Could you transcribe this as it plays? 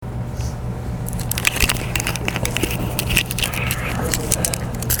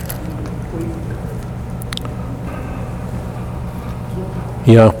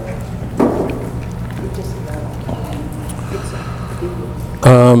Yeah.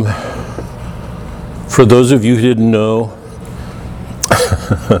 For those of you who didn't know,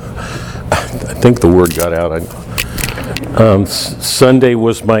 I think the word got out. Sunday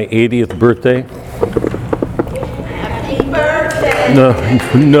was my 80th birthday. Happy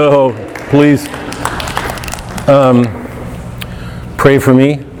birthday! No, please. Pray for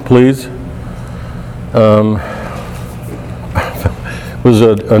me, please. It was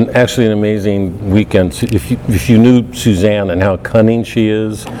actually an amazing weekend. If you knew Suzanne and how cunning she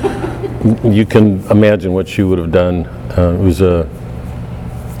is, you can imagine what she would have done. It was a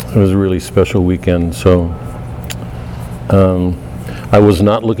really special weekend. So I was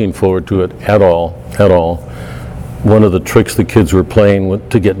not looking forward to it at all. One of the tricks the kids were playing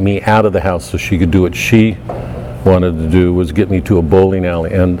to get me out of the house so she could do what she wanted to do was get me to a bowling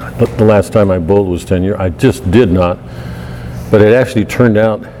alley. And the last time I bowled was 10 years. I just did not. But it actually turned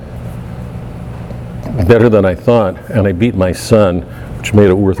out better than I thought, and I beat my son, which made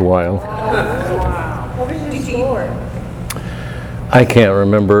it worthwhile. Wow. What was your score? I can't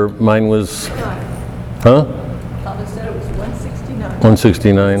remember. Mine was, Papa said it was 169.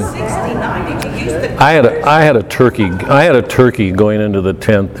 169. 69. Did you use the... I had a turkey going into the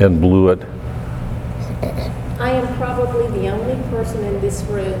 10th and blew it. I am probably the only person in this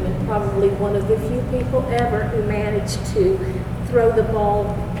room and probably one of the few people ever who managed to throw the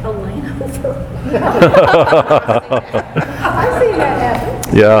ball a lane over. I've seen that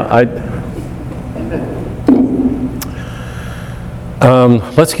happen. Yeah,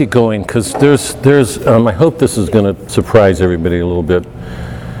 let's get going because there's I hope this is going to surprise everybody a little bit.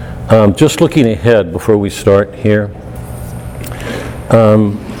 Just looking ahead before we start here,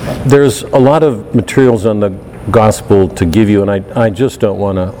 there's a lot of materials on the gospel to give you, and I just don't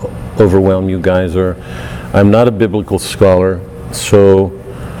want to overwhelm you guys, or I'm not a biblical scholar, so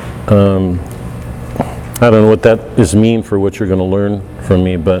I don't know what that is mean for what you're going to learn from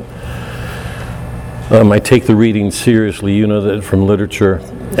me, but I take the reading seriously, you know that from literature,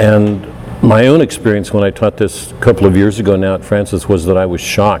 and my own experience when I taught this a couple of years ago now at Francis was that I was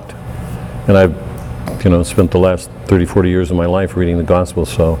shocked, and I've spent the last 30, 40 years of my life reading the gospel,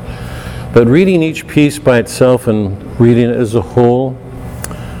 but reading each piece by itself and reading it as a whole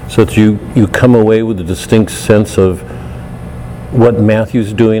so that you come away with a distinct sense of what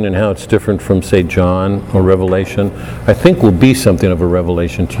Matthew's doing and how it's different from, say, John or Revelation, I think will be something of a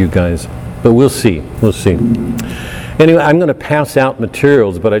revelation to you guys. But we'll see. Anyway, I'm going to pass out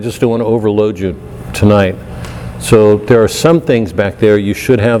materials, but I just don't want to overload you tonight. So there are some things back there. You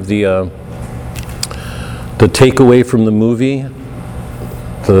should have the takeaway from the movie,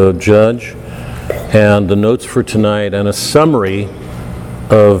 the judge, and the notes for tonight, and a summary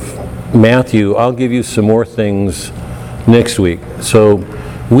of Matthew. I'll give you some more things next week. So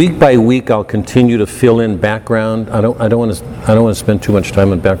week by week, I'll continue to fill in background. I don't want to spend too much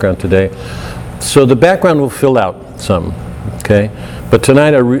time on background today. So the background will fill out some, okay? But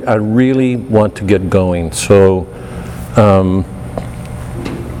tonight, I really want to get going. So.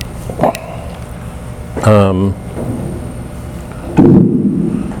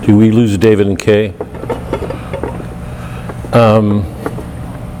 Do we lose David and Kay?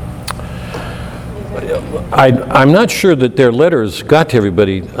 I'm not sure that their letters got to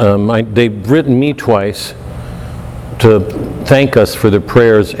everybody. They've written me twice to thank us for their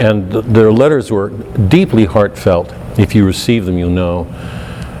prayers, and their letters were deeply heartfelt. If you receive them, you'll know.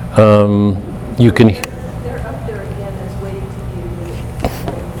 You can. They're up there again as waiting to be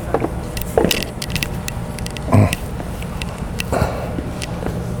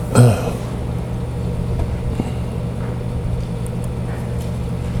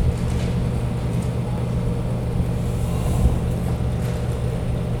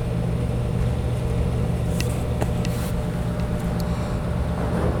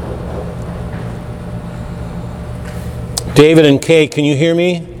David and Kay, can you hear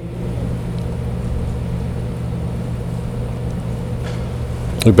me?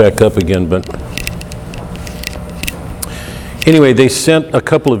 We're back up again, but anyway, they sent a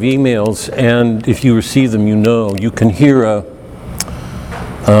couple of emails, and if you receive them, you can hear a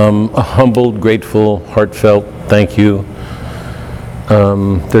humbled, grateful, heartfelt thank you.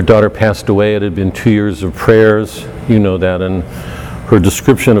 Their daughter passed away. It had been 2 years of prayers. You know that, and her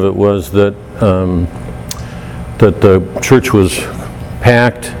description of it was that the church was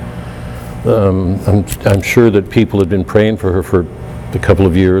packed. I'm sure that people had been praying for her for a couple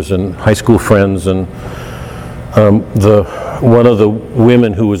of years, and high school friends, and one of the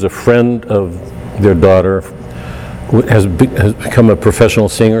women who was a friend of their daughter has become a professional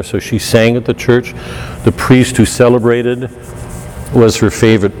singer, so she sang at the church. The priest who celebrated was her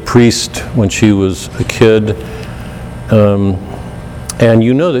favorite priest when she was a kid. And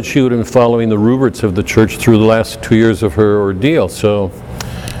you know that she would have been following the Ruberts of the church through the last 2 years of her ordeal. So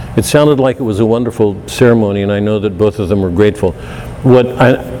it sounded like it was a wonderful ceremony, and I know that both of them were grateful. What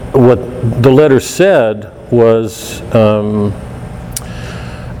the letter said was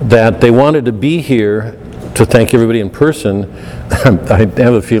that they wanted to be here to thank everybody in person. I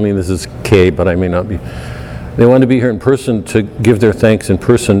have a feeling this is Kay, but I may not be. They wanted to be here in person to give their thanks in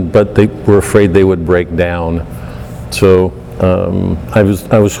person, but they were afraid they would break down. So I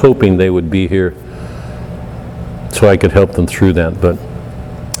was hoping they would be here so I could help them through that. But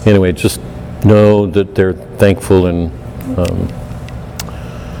anyway, just know that they're thankful, and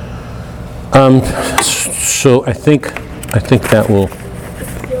so I think that will It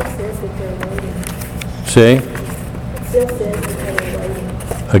still says that they're waiting. say It still says that they're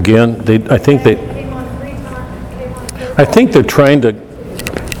waiting. again. I think they're trying to.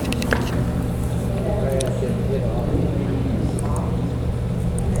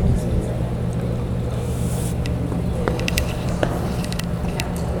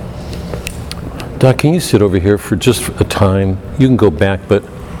 Doc, can you sit over here for just a time? You can go back, but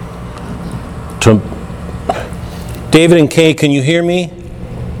David and Kay, can you hear me?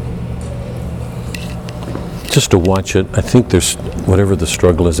 Just to watch it. I think there's, whatever the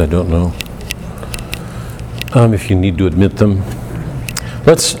struggle is, I don't know. If you need to admit them.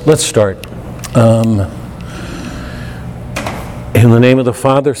 Let's start. In the name of the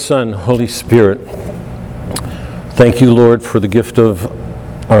Father, Son, Holy Spirit, thank you, Lord, for the gift of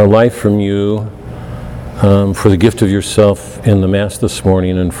our life from you, for the gift of yourself in the Mass this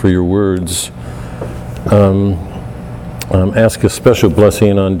morning, and for your words. Ask a special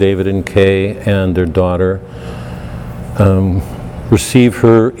blessing on David and Kay and their daughter. Receive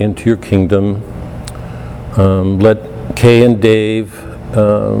her into your kingdom. Let Kay and Dave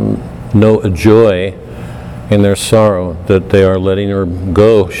know a joy in their sorrow that they are letting her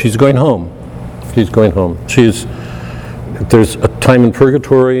go. She's going home. She's going home. If there's a time in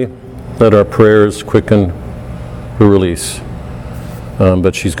purgatory, let our prayers quicken her release.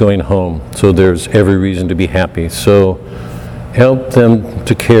 But she's going home, so there's every reason to be happy. So help them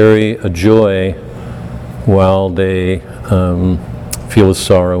to carry a joy while they feel a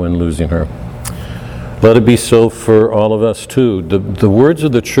sorrow in losing her. Let it be so for all of us too. The words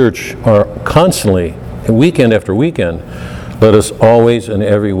of the church are constantly, weekend after weekend, let us always and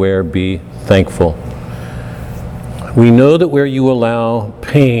everywhere be thankful. We know that where you allow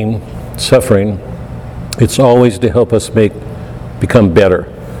pain, suffering, it's always to help us become better.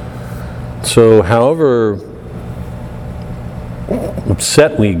 So however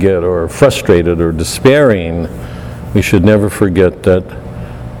upset we get, or frustrated, or despairing, we should never forget that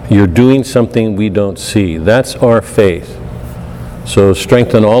you're doing something we don't see. That's our faith. So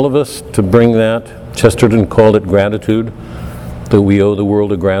strengthen all of us to bring that. Chesterton called it gratitude, that we owe the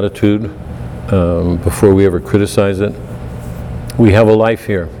world a gratitude before we ever criticize it. We have a life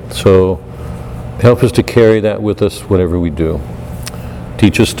here, so help us to carry that with us whatever we do.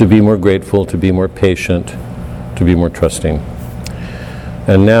 Teach us to be more grateful, to be more patient, to be more trusting.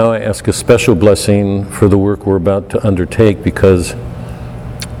 And now I ask a special blessing for the work we're about to undertake, because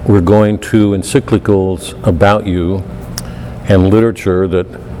we're going to encyclicals about you and literature that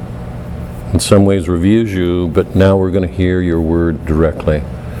in some ways reviews you, but now we're going to hear your word directly.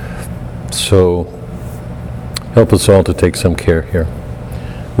 So help us all to take some care here.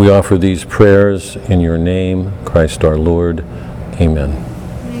 We offer these prayers in your name, Christ our Lord. Amen.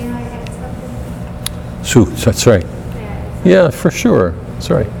 May I add something? Sue, sorry. May I add Yeah, for sure.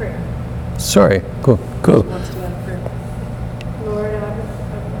 Sorry. something? Prayer. Sorry. Go. Wants to have prayer. Lord, I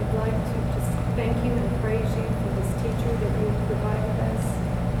would like to just thank you and praise you for this teacher that you've provided us.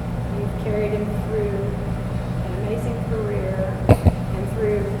 You've carried him through an amazing career and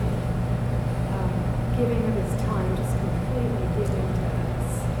through giving of his time, just completely giving to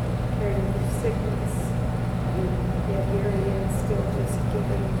us. Carried him through sickness, and yet here he is still just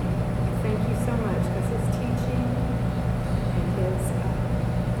giving. Thank you so much, because his teaching and his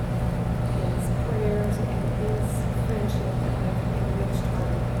prayers and his friendship have enriched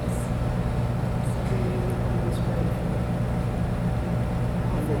our lives. So we are most grateful.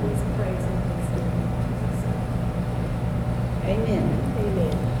 Offer these praise and thanksgiving. Amen.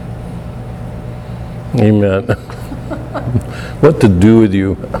 Amen. Amen. What to do with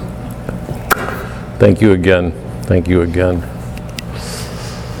you? Thank you again. Thank you again.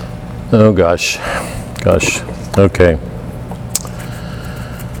 Oh gosh. Okay.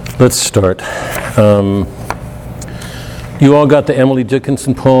 Let's start. You all got the Emily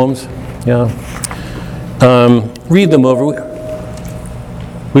Dickinson poems? Yeah. Read them over.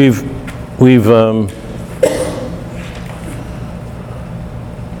 We've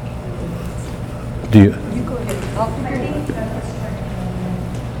do you?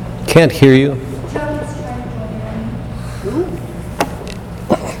 Can't hear you.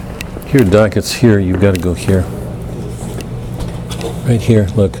 Here, Doc, it's here. You've got to go here. Right here,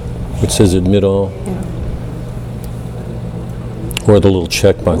 look. It says admit all. Or the little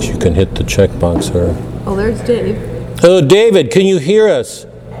checkbox. You can hit the checkbox. Or. Oh, there's Dave. Oh, David, can you hear us?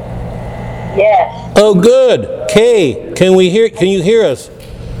 Yes. Oh, good. Kay, can you hear us?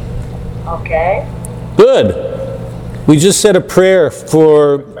 Okay. Good. We just said a prayer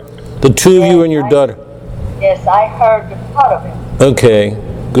for the two of you and your daughter. Yes, I heard part of it. Okay.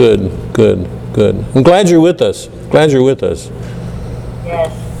 Good. I'm glad you're with us.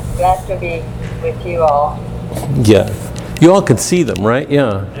 Yes. Glad to be with you all. Yeah. You all can see them, right?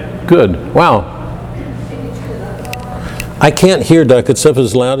 Yeah. Good. Wow. I can't hear, Doc. It's up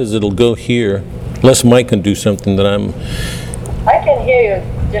as loud as it'll go here. Unless Mike can do something that I'm... I can hear you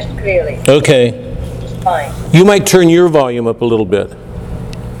just clearly. Okay. Just fine. You might turn your volume up a little bit.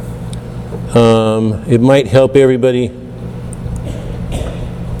 It might help everybody.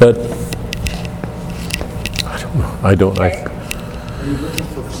 But... I don't know. Are you looking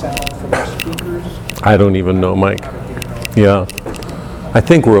for sound from the speakers? I don't even know, Mike. Yeah. I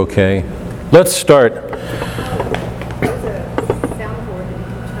think we're okay. Let's start. There's a soundboard that you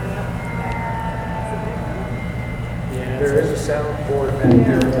can turn up. Yeah, there is a soundboard back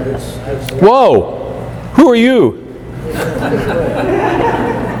there, but it's Whoa! Who are you?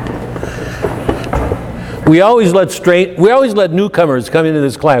 We always let newcomers come into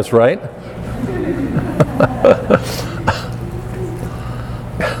this class, right?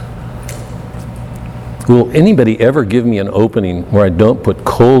 Will anybody ever give me an opening where I don't put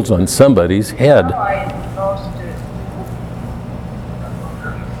coals on somebody's head? Now I'm supposed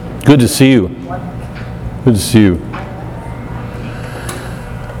to... Good to see you. Good to see you.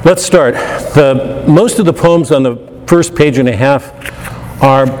 Let's start. Most of the poems on the first page and a half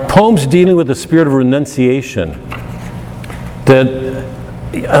are poems dealing with the spirit of renunciation.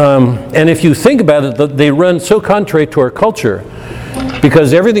 And if you think about it, they run so contrary to our culture,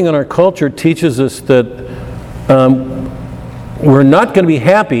 because everything in our culture teaches us that we're not going to be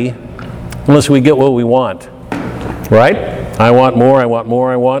happy unless we get what we want. Right? I want more, I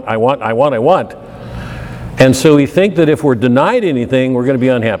want. And so we think that if we're denied anything, we're going to be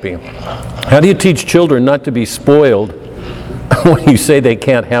unhappy. How do you teach children not to be spoiled when you say they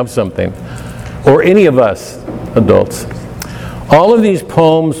can't have something? Or any of us adults. All of these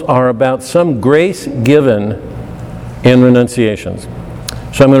poems are about some grace given in renunciations.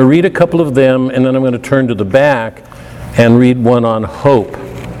 So I'm going to read a couple of them, and then I'm going to turn to the back and read one on hope.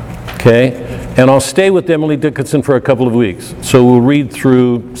 Okay? And I'll stay with Emily Dickinson for a couple of weeks. So we'll read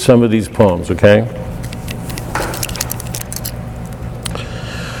through some of these poems, okay?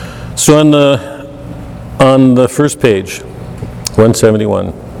 So on the first page,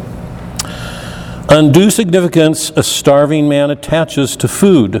 171. Undue significance a starving man attaches to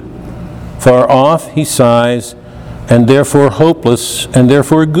food. Far off he sighs, and therefore hopeless, and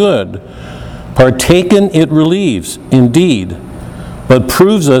therefore good. Partaken it relieves, indeed, but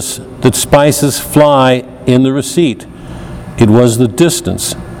proves us that spices fly in the receipt. It was the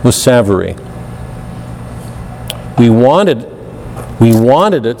distance with savory. We wanted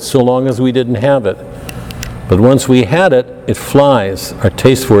it so long as we didn't have it. But once we had it, it flies. Our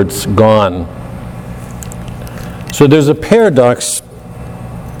taste for it's gone. So there's a paradox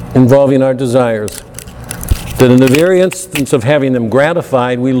involving our desires, that in the very instance of having them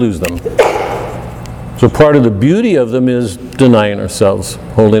gratified, we lose them. So part of the beauty of them is denying ourselves,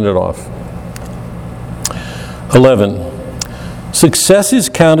 holding it off. 11. Success is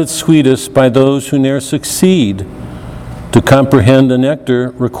counted sweetest by those who ne'er succeed. To comprehend a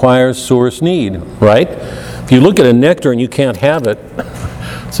nectar requires sorest need, right? If you look at a nectar and you can't have it,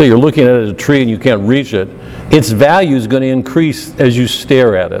 so you're looking at a tree and you can't reach it, its value is going to increase as you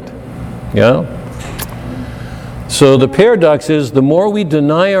stare at it. Yeah? So the paradox is, the more we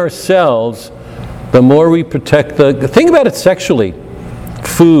deny ourselves, the more we protect think about it sexually.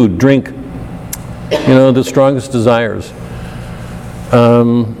 Food, drink, the strongest desires.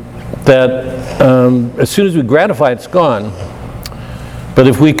 As soon as we gratify it, it's gone. But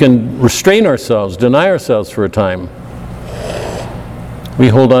if we can restrain ourselves, deny ourselves for a time, we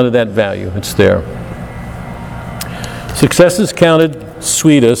hold on to that value. It's there. Success is counted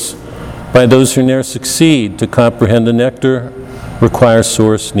sweetest by those who ne'er succeed. To comprehend the nectar requires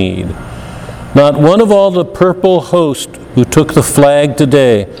sorest need. Not one of all the purple host who took the flag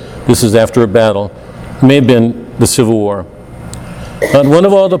today, this is after a battle, may have been the Civil War, Not one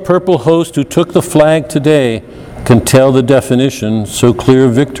of all the purple host who took the flag today can tell the definition so clear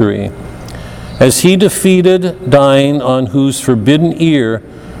of victory. As he defeated, dying on whose forbidden ear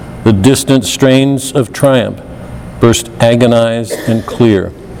the distant strains of triumph burst agonized and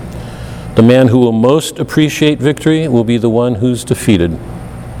clear. The man who will most appreciate victory will be the one who's defeated.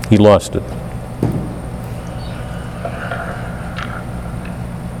 He lost it.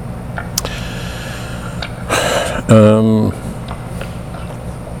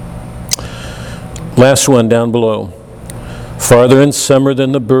 Last one down below. Farther in summer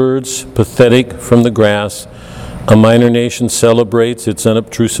than the birds, pathetic from the grass, a minor nation celebrates its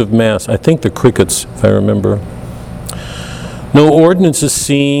unobtrusive mass. I think the crickets, if I remember. No ordinance is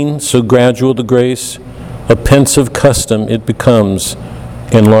seen, so gradual the grace, a pensive custom it becomes,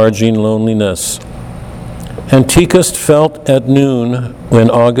 enlarging loneliness. Antiquest felt at noon,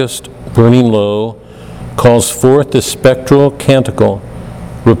 when August, burning low, calls forth the spectral canticle,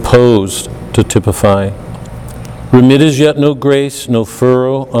 reposed to typify. Remit as yet no grace, no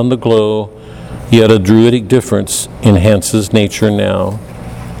furrow on the glow, yet a druidic difference enhances nature now.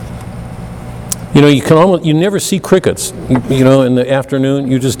 You know, you never see crickets, you know, in the afternoon,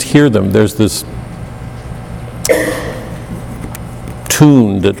 you just hear them. There's this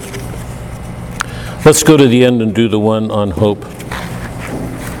tune that, let's go to the end and do the one on hope.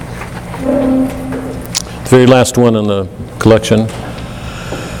 The very last one in the collection.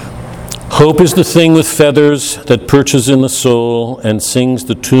 Hope is the thing with feathers that perches in the soul and sings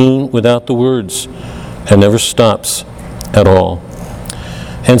the tune without the words and never stops at all.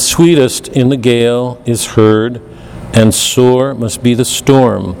 And sweetest in the gale is heard, and sore must be the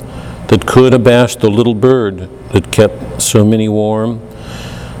storm that could abash the little bird that kept so many warm.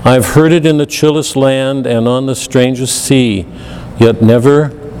 I've heard it in the chillest land and on the strangest sea, yet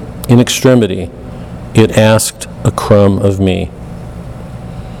never in extremity it asked a crumb of me.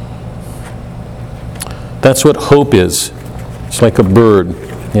 That's what hope is. It's like a bird,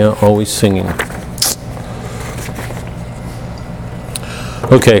 you know, always singing.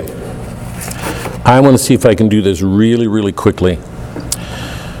 Okay, I want to see if I can do this really, really quickly.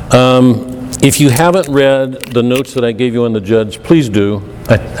 If you haven't read the notes that I gave you on the Judge, please do.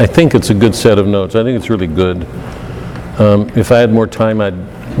 I think it's a good set of notes. I think it's really good. If I had more time, I'd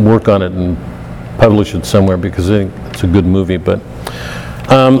work on it and publish it somewhere because I think it's a good movie. But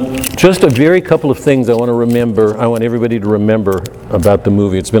just a very couple of things I want to remember. I want everybody to remember about the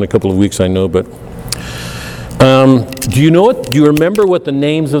movie. It's been a couple of weeks, I know, but do you remember what the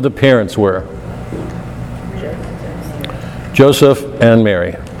names of the parents were? Joseph and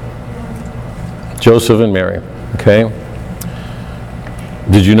Mary. Joseph and Mary. Okay.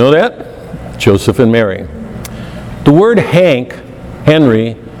 Did you know that? Joseph and Mary. The word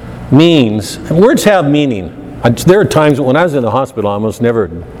Henry, means, words have meaning. There are times when I was in the hospital, I almost never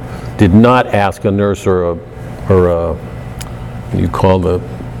did not ask a nurse or a what do you call the,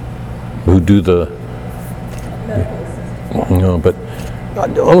 who do the, no, but I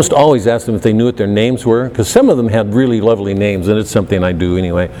almost always asked them if they knew what their names were, because some of them had really lovely names, and it's something I do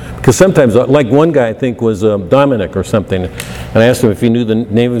anyway. Because sometimes, like one guy I think was Dominic or something, and I asked him if he knew the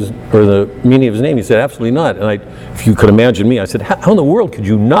name of his, or the meaning of his name. He said absolutely not. And if you could imagine me, I said, how in the world could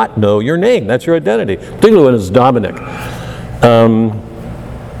you not know your name? That's your identity, particularly when it's Dominic.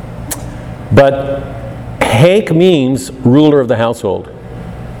 But Hank means ruler of the household.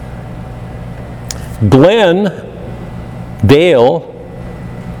 Glenn, Dale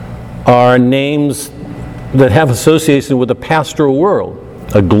are names that have association with the pastoral world.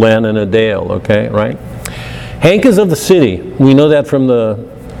 A Glen and a Dale, okay, right? Hank is of the city. We know that from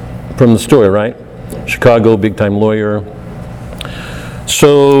the story, right? Chicago, big-time lawyer.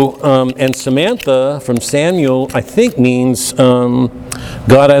 So, and Samantha from Samuel, I think means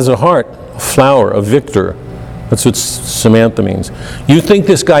God has a heart, a flower, a victor. That's what Samantha means. You think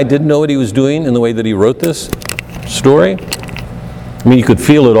this guy didn't know what he was doing in the way that he wrote this story? I mean, you could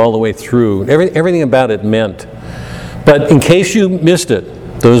feel it all the way through. Everything about it meant. But in case you missed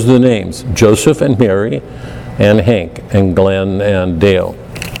it, those are the names. Joseph and Mary and Hank and Glenn and Dale.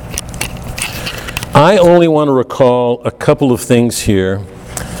 I only want to recall a couple of things here.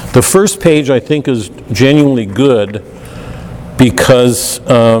 The first page I think is genuinely good because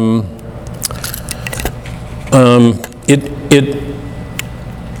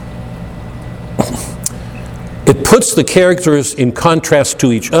it puts the characters in contrast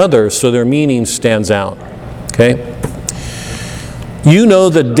to each other so their meaning stands out. Okay? You know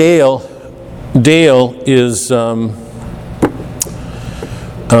that Dale is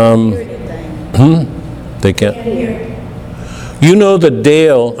they can't. You know that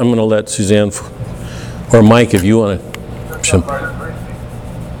Dale, I'm going to let Suzanne or Mike if you want to.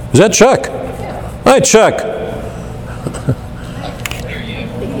 Is that Chuck? Hi, Chuck.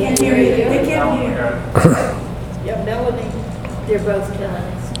 Yeah, Melanie, they're both killing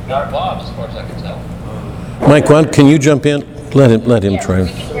us. Not Bob, as far as I can tell. Mike, can you jump in? Let him try. We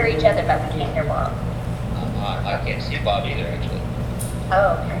can hear each other, but we can't hear Bob. I can't see Bob either, actually.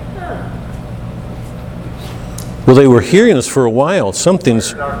 Oh, okay. Well, they were hearing us for a while.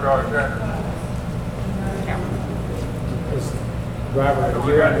 Something's... Robert,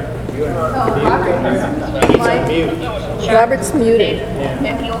 you're on mute. Robert's muted.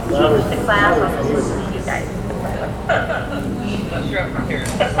 If you'll choose the class, I'll just listen to you guys. Not sure if I'm here.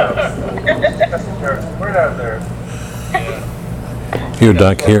 We're not there. Here,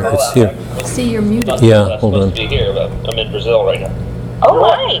 Doc, here. It's here. See, you're muted. Yeah, hold on. I'm supposed to be here, but I'm in Brazil right now. Oh,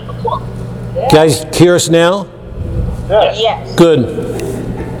 my. Guys, hear us now? Yes. Good.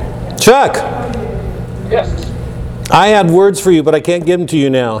 Chuck, Yes. I had words for you, but I can't give them to you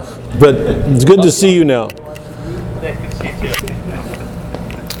now. But it's good to see you now.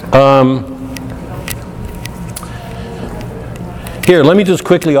 Here, let me just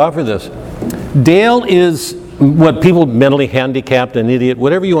quickly offer this. Dale is what people mentally handicapped, an idiot,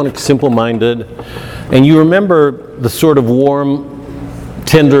 whatever you want, simple-minded. And you remember the sort of warm,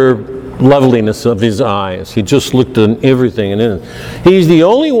 tender loveliness of his eyes. He just looked at everything. And he's the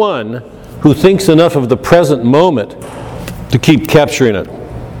only one who thinks enough of the present moment to keep capturing it.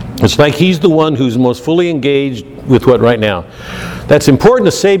 It's like he's the one who's most fully engaged with what right now. That's important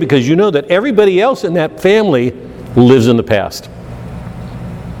to say because you know that everybody else in that family lives in the past.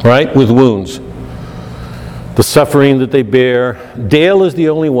 Right? With wounds. The suffering that they bear. Dale is the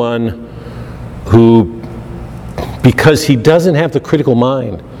only one who, because he doesn't have the critical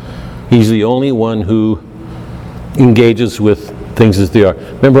mind, he's the only one who engages with things as they are.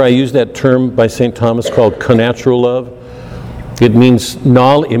 Remember I used that term by St. Thomas called connatural love? It means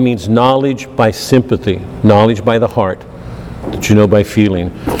knowledge by sympathy, knowledge by the heart, that you know by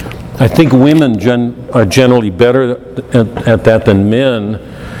feeling. I think women are generally better at that than men,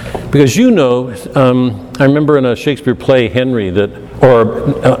 because you know, I remember in a Shakespeare play, Henry,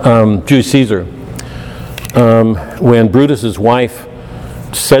 Julius Caesar, when Brutus's wife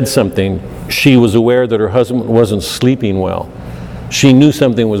said something, she was aware that her husband wasn't sleeping well. She knew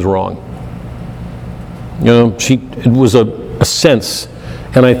something was wrong. You know, it was a sense,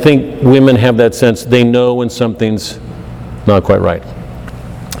 and I think women have that sense. They know when something's not quite right.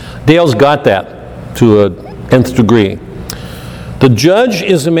 Dale's got that to an nth degree. The judge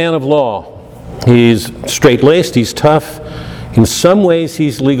is a man of law. He's straight-laced, he's tough. In some ways,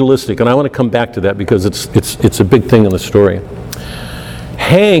 he's legalistic, and I want to come back to that because it's a big thing in the story.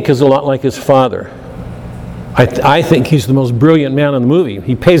 Hank is a lot like his father. I think he's the most brilliant man in the movie.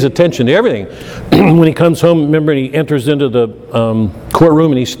 He pays attention to everything. When he comes home, remember, he enters into the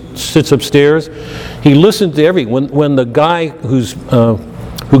courtroom and he sits upstairs. He listens to everything. When the guy who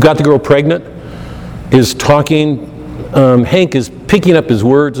got the girl pregnant is talking, Hank is picking up his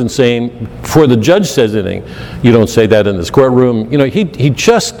words and saying, before the judge says anything, you don't say that in this courtroom. You know, he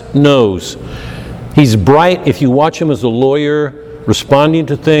just knows. He's bright. If you watch him as a lawyer, responding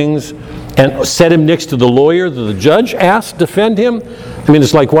to things, and set him next to the lawyer that the judge asked to defend him. I mean,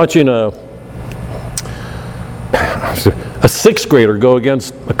 it's like watching a sixth grader go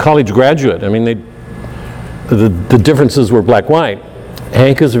against a college graduate. I mean, the differences were black-white.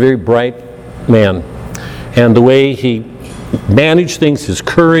 Hank is a very bright man. And the way he managed things, his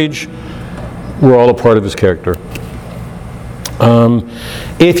courage, were all a part of his character.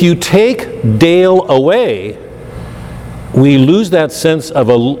 If you take Dale away, we lose that sense of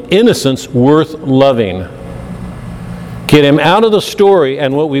innocence worth loving. Get him out of the story,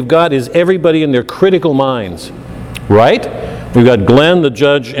 and what we've got is everybody in their critical minds. Right? We've got Glenn, the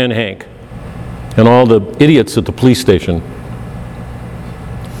judge, and Hank. And all the idiots at the police station.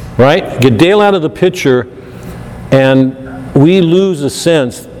 Right? Get Dale out of the picture, and we lose a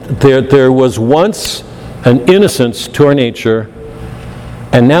sense that there was once an innocence to our nature,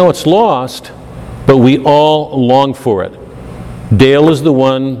 and now it's lost, but we all long for it. Dale is the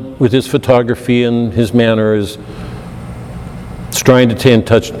one with his photography and his manner is trying to stay in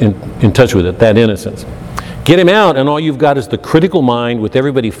touch with it, that innocence. Get him out, and all you've got is the critical mind with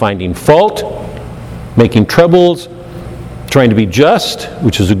everybody finding fault, making troubles, trying to be just,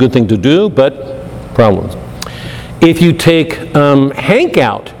 which is a good thing to do, but problems. If you take Hank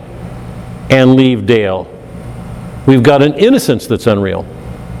out and leave Dale, we've got an innocence that's unreal.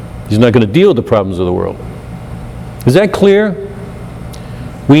 He's not going to deal with the problems of the world. Is that clear?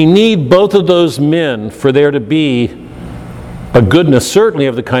 We need both of those men for there to be a goodness, certainly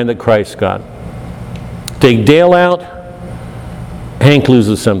of the kind that Christ got. Take Dale out, Hank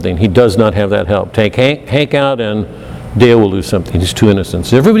loses something. He does not have that help. Take Hank out and Dale will lose something. He's too innocent.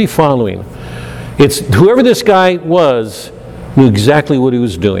 Is everybody following? It's whoever this guy was knew exactly what he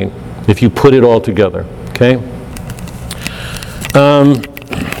was doing if you put it all together. Okay?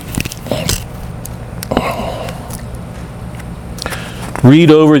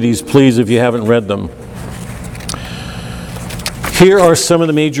 Read over these, please, if you haven't read them. Here are some of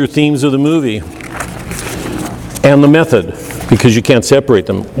the major themes of the movie and the method, because you can't separate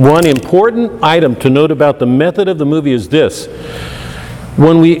them. One important item to note about the method of the movie is this.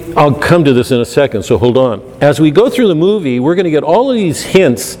 I'll come to this in a second, so hold on. As we go through the movie, we're going to get all of these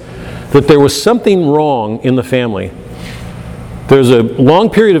hints that there was something wrong in the family. There's a long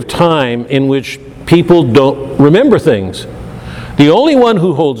period of time in which people don't remember things. The only one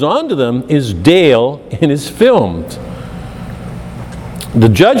who holds on to them is Dale in his films. The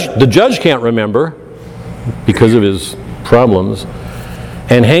judge can't remember because of his problems,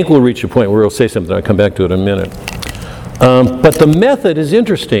 and Hank will reach a point where he'll say something. I'll come back to it in a minute. But the method is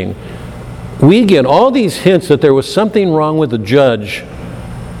interesting. We get all these hints that there was something wrong with the judge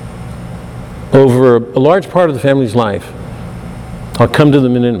over a large part of the family's life. I'll come to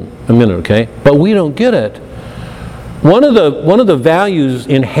them in a minute, okay? But we don't get it. One of the values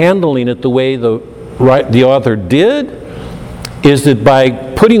in handling it the way the author did is that by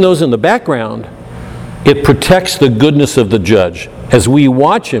putting those in the background, it protects the goodness of the judge. As we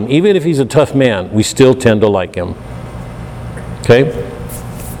watch him, even if he's a tough man, we still tend to like him. Okay?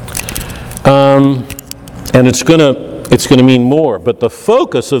 And it's gonna mean more, but the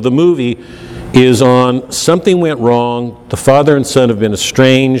focus of the movie is on something went wrong, the father and son have been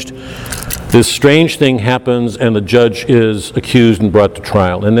estranged, this strange thing happens, and the judge is accused and brought to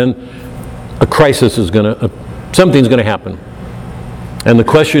trial. And then a crisis is something's gonna happen. And the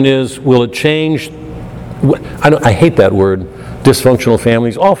question is, will it change? I hate that word, dysfunctional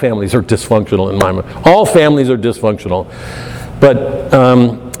families. All families are dysfunctional in my mind. All families are dysfunctional. But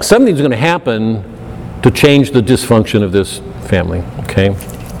something's going to happen to change the dysfunction of this family, okay?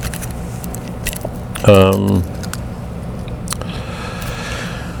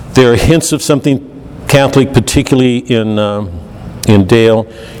 There are hints of something Catholic, particularly in Dale.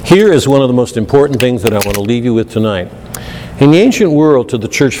 Here is one of the most important things that I want to leave you with tonight. In the ancient world, to the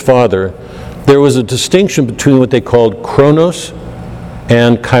church father, there was a distinction between what they called chronos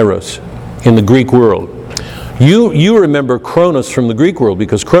and kairos in the Greek world. You remember Chronos from the Greek world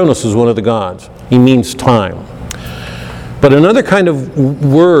because Chronos is one of the gods. He means time. But another kind of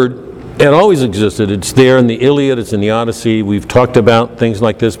word, it always existed. It's there in the Iliad, it's in the Odyssey. We've talked about things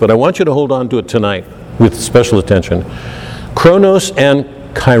like this, but I want you to hold on to it tonight with special attention. Chronos and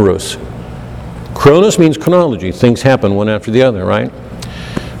kairos. Chronos means chronology. Things happen one after the other, right?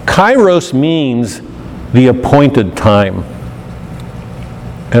 Kairos means the appointed time.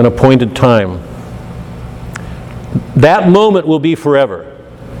 An appointed time. That moment will be forever.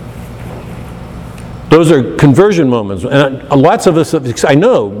 Those are conversion moments. And lots of us, I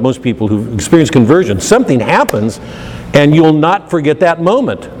know most people who've experienced conversion, something happens and you'll not forget that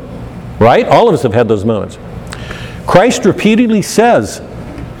moment. Right? All of us have had those moments. Christ repeatedly says,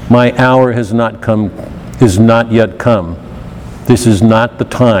 "My hour has not come, is not yet come. This is not the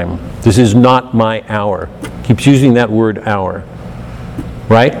time. This is not my hour." Keeps using that word hour.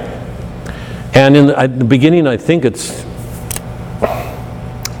 Right? And in the beginning, I think it's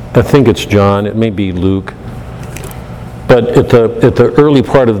John. It may be Luke. But at the early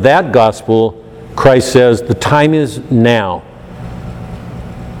part of that gospel, Christ says, "The time is now."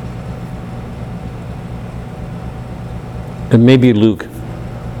 It may be Luke,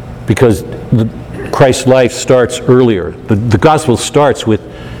 because Christ's life starts earlier. The gospel starts with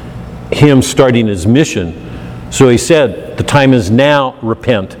him starting his mission. So he said, "The time is now,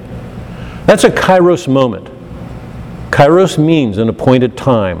 repent." That's a kairos moment. Kairos means an appointed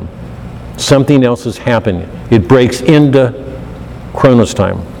time. Something else is happening. It breaks into chronos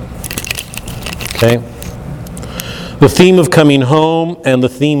time. Okay? The theme of coming home and the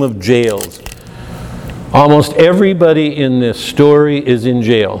theme of jails. Almost everybody in this story is in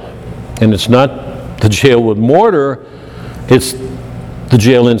jail. And it's not the jail with mortar, it's the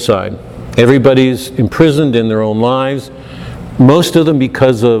jail inside. Everybody's imprisoned in their own lives, most of them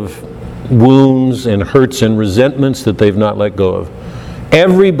because of wounds and hurts and resentments that they've not let go of.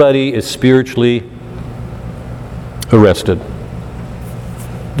 Everybody is spiritually arrested.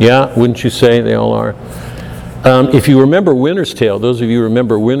 Yeah, wouldn't you say they all are? If you remember Winter's Tale, those of you who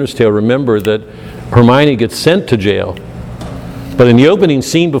remember Winter's Tale, remember that Hermione gets sent to jail. But in the opening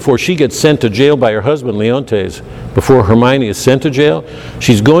scene, before she gets sent to jail by her husband, Leontes, before Hermione is sent to jail,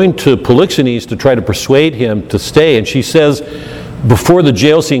 she's going to Polixenes to try to persuade him to stay, and she says, before the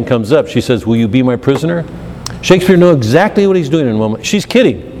jail scene comes up, she says, "Will you be my prisoner?" Shakespeare knows exactly what he's doing in a moment. She's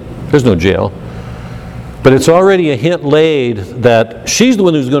kidding. There's no jail. But it's already a hint laid that she's the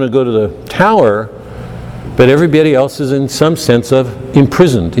one who's going to go to the tower, but everybody else is in some sense of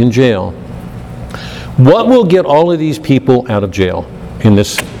imprisoned, in jail. What will get all of these people out of jail in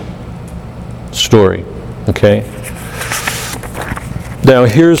this story? Okay? Now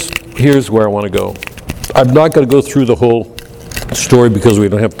here's where I want to go. I'm not going to go through the whole story because we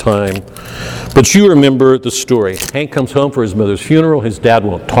don't have time. But you remember the story. Hank comes home for his mother's funeral. His dad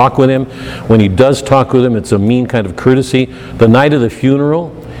won't talk with him. When he does talk with him, it's a mean kind of courtesy. The night of the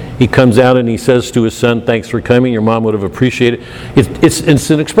funeral, he comes out and he says to his son, "Thanks for coming. Your mom would have appreciated it." It's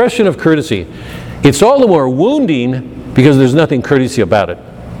an expression of courtesy. It's all the more wounding because there's nothing courtesy about it.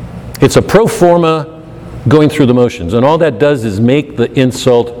 It's a pro forma going through the motions. And all that does is make the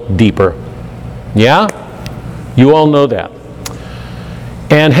insult deeper. Yeah? You all know that.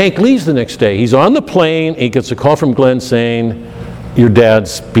 And Hank leaves the next day. He's on the plane. He gets a call from Glenn saying, "Your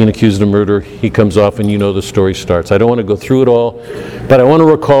dad's being accused of murder." He comes off, and you know the story starts. I don't want to go through it all, but I want to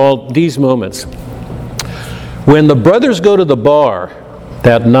recall these moments. When the brothers go to the bar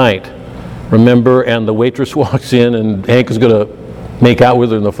that night, remember, and the waitress walks in, and Hank is going to make out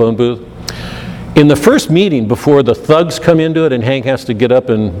with her in the phone booth. In the first meeting, before the thugs come into it, and Hank has to get up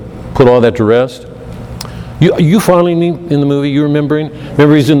and put all that to rest, You following me in the movie? You remembering?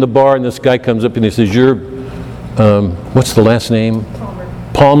 Remember, he's in the bar and this guy comes up and he says, "You're, what's the last name?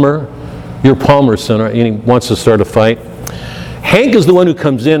 Palmer. You're Palmer's son," and he wants to start a fight. Hank is the one who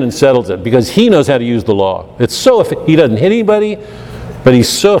comes in and settles it because he knows how to use the law. It's so he doesn't hit anybody, but he's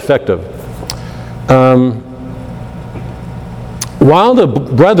so effective. While the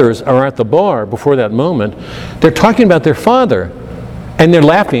brothers are at the bar before that moment, they're talking about their father, and they're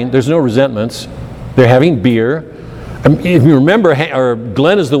laughing. There's no resentments. They're having beer. If you remember,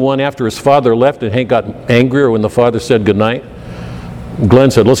 Glenn is the one after his father left and Hank got angrier when the father said goodnight. Glenn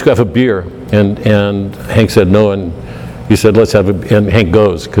said, "Let's go have a beer." And Hank said no, and he said, "Let's have a," and Hank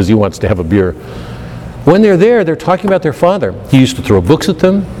goes because he wants to have a beer. When they're there, they're talking about their father. He used to throw books at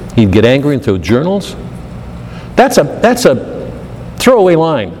them. He'd get angry and throw journals. That's a throwaway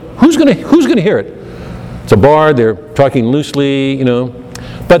line. Who's gonna hear it? It's a bar, they're talking loosely, you know.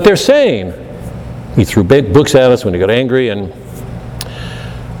 But they're saying, he threw books at us when he got angry, and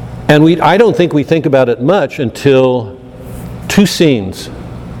I don't think we think about it much until two scenes.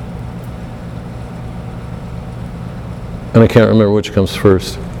 And I can't remember which comes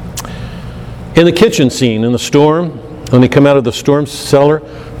first. In the kitchen scene, in the storm, when they come out of the storm cellar,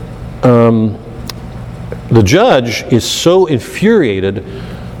 the judge is so infuriated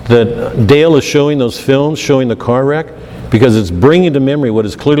that Dale is showing those films, showing the car wreck, because it's bringing to memory what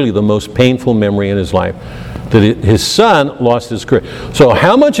is clearly the most painful memory in his life, that his son lost his career. So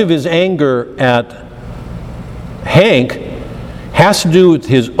how much of his anger at Hank has to do with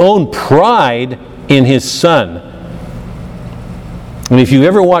his own pride in his son? And if you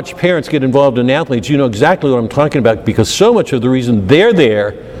ever watch parents get involved in athletes, you know exactly what I'm talking about, because so much of the reason they're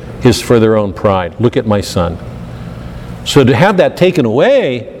there is for their own pride. Look at my son. So to have that taken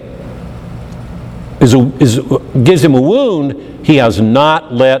away gives him a wound he has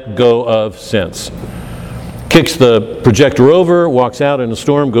not let go of since. Kicks the projector over, walks out in a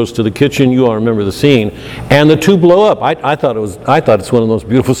storm, goes to the kitchen. You all remember the scene, and the two blow up. I thought it's one of the most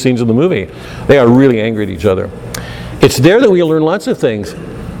beautiful scenes in the movie. They are really angry at each other. It's there that we learn lots of things.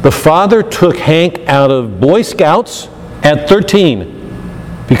 The father took Hank out of Boy Scouts at 13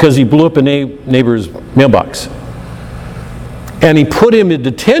 because he blew up a neighbor's mailbox, and he put him in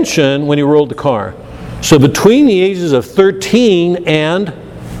detention when he rolled the car. So between the ages of 13 and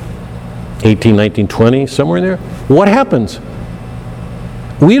 18, 19, 20, somewhere in there, what happens?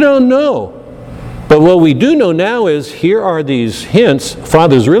 We don't know. But what we do know now is here are these hints.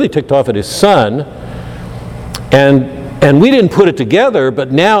 Father's really ticked off at his son, and we didn't put it together,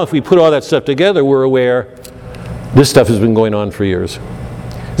 but now if we put all that stuff together, we're aware this stuff has been going on for years.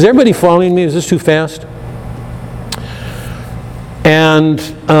 Is everybody following me? Is this too fast? And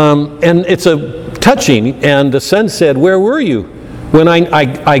it's a touching, and the son said, "Where were you? When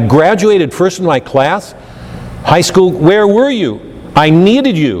I graduated first in my class, high school, where were you? I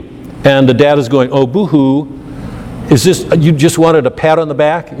needed you." And the dad is going, "Oh, boo-hoo. Is this, you just wanted a pat on the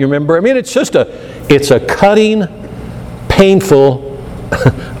back?" You remember? I mean, it's a cutting, painful,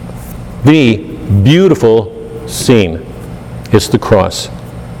 the beautiful scene. It's the cross.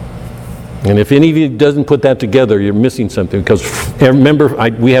 And if any of you doesn't put that together, you're missing something. Because remember,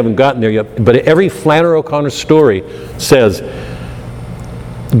 we haven't gotten there yet, but every Flannery O'Connor story says,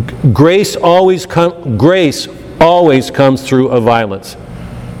 grace always comes through a violence,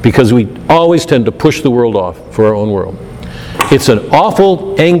 because we always tend to push the world off for our own world. It's an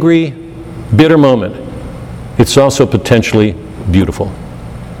awful, angry, bitter moment. It's also potentially beautiful.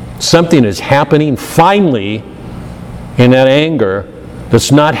 Something is happening finally in that anger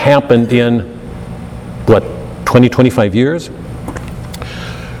that's not happened in, 20, 25 years?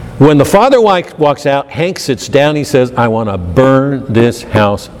 When the father walks out, Hank sits down, he says, I want to burn this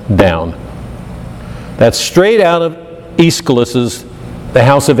house down. That's straight out of Aeschylus's The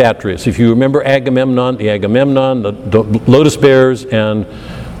House of Atreus. If you remember Agamemnon, the lotus bearers, and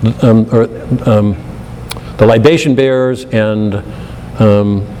the libation bearers, and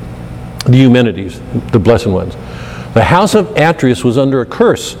the Eumenides, the blessed ones. The house of Atreus was under a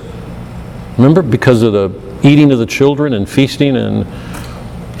curse. Remember, because of the eating of the children and feasting, and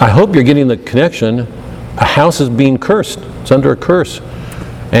I hope you're getting the connection. A house is being cursed. It's under a curse.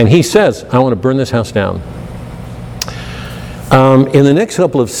 And he says, I want to burn this house down. In the next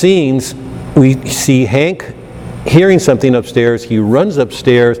couple of scenes, we see Hank hearing something upstairs. He runs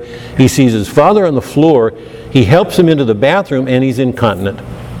upstairs. He sees his father on the floor. He helps him into the bathroom, and he's incontinent.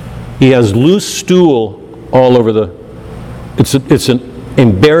 He has loose stool all over the... It's an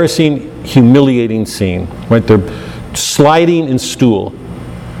embarrassing, humiliating scene. Right? They're sliding in stool.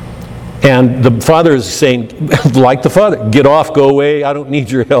 And the father is saying, like the father, get off, go away, I don't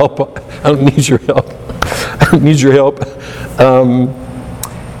need your help. I don't need your help. I don't need your help.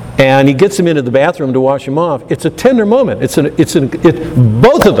 And he gets him into the bathroom to wash him off. It's a tender moment.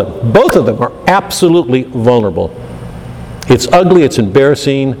 Both of them are absolutely vulnerable. It's ugly, it's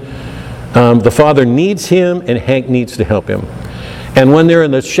embarrassing. The father needs him, and Hank needs to help him. And when they're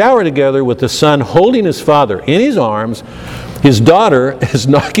in the shower together with the son holding his father in his arms, his daughter is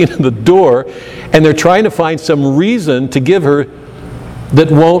knocking on the door, and they're trying to find some reason to give her that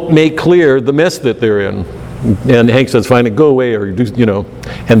won't make clear the mess that they're in. And Hank says, fine, go away, or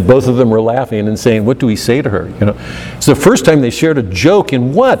and both of them were laughing and saying, what do we say to her? It's the first time they shared a joke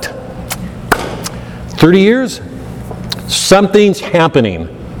in what? 30 years? Something's happening.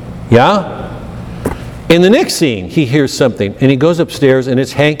 Yeah? In the next scene, he hears something, and he goes upstairs, and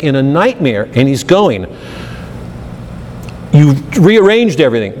it's Hank in a nightmare, and he's going, you've rearranged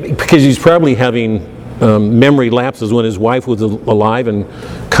everything, because he's probably having memory lapses when his wife was alive and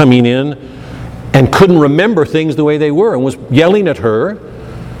coming in, and couldn't remember things the way they were, and was yelling at her,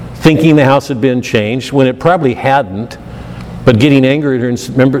 thinking the house had been changed, when it probably hadn't, but getting angry at her, and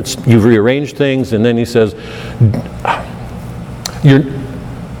remember, you've rearranged things, and then he says,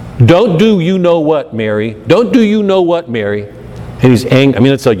 don't do you know what, Mary? Don't do you know what, Mary? And he's angry.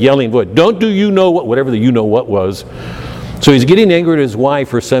 It's a yelling voice. Don't do you know what, whatever the you know what was. So he's getting angry at his wife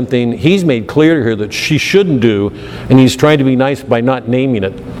for something he's made clear to her that she shouldn't do, and he's trying to be nice by not naming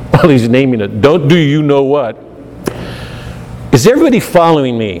it. While he's naming it, don't do you know what. Is everybody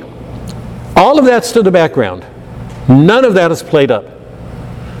following me? All of that's to the background. None of that is played up.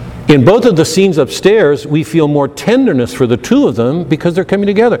 In both of the scenes upstairs, we feel more tenderness for the two of them because they're coming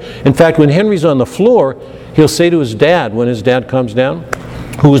together. In fact, when Henry's on the floor, he'll say to his dad, when his dad comes down,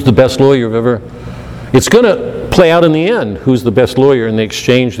 who was the best lawyer you've ever... It's going to play out in the end, who's the best lawyer, and they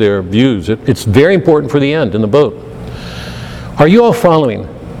exchange their views. It's very important for the end in the boat. Are you all following?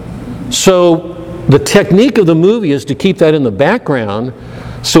 So the technique of the movie is to keep that in the background,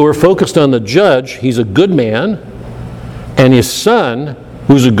 so we're focused on the judge, he's a good man, and his son,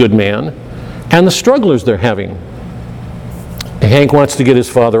 who's a good man, and the strugglers they're having. Hank wants to get his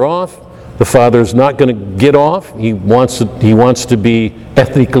father off. The father's not going to get off. He wants to be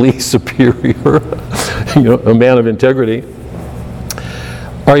ethnically superior, a man of integrity.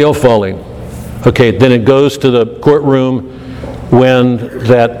 Are you all following? Okay, then it goes to the courtroom when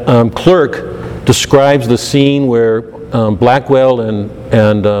that clerk describes the scene where Blackwell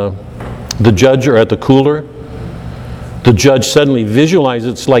and the judge are at the cooler. The judge suddenly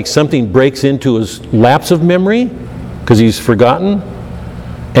visualizes it's like something breaks into his lapse of memory because he's forgotten,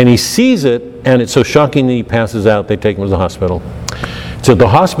 and he sees it, and it's so shocking that he passes out. They take him to the hospital. It's at the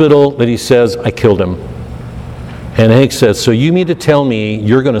hospital that he says, I killed him. And Hank says, so you mean to tell me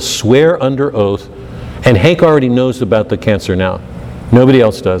you're going to swear under oath? And Hank already knows about the cancer now. Nobody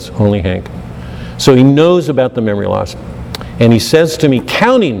else does, only Hank. So he knows about the memory loss. And he says to me,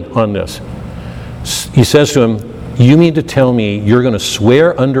 counting on this, he says to him, you mean to tell me you're going to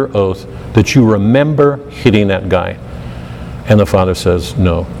swear under oath that you remember hitting that guy? And the father says,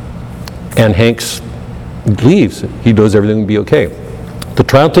 no. And Hank leaves. He knows everything will be okay. The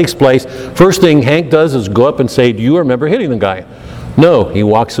trial takes place. First thing Hank does is go up and say, do you remember hitting the guy? No, he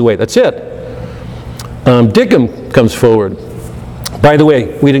walks away. That's it. Dickham comes forward. By the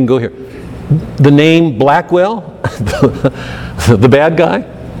way, we didn't go here. the name Blackwell, the bad guy,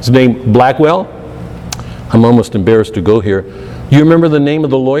 his name Blackwell. I'm almost embarrassed to go here. You remember the name of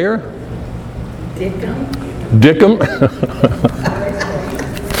the lawyer? Dickham.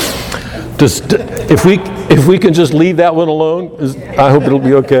 If we can just leave that one alone, I hope it'll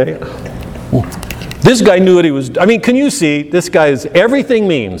be okay. This guy knew what he was. I mean, can you see? This guy is everything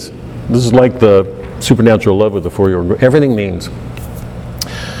means. This is like the supernatural love with the 4-year-old girl. Everything means.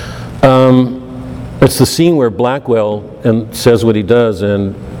 It's the scene where Blackwell says what he does,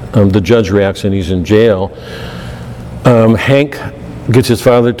 and the judge reacts, and he's in jail. Hank gets his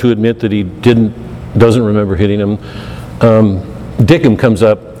father to admit that he doesn't remember hitting him. Dickham comes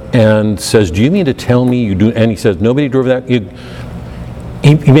up and says, "Do you mean to tell me you do?" And he says, "Nobody drove that."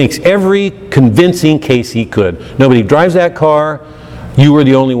 He makes every convincing case he could. Nobody drives that car. You were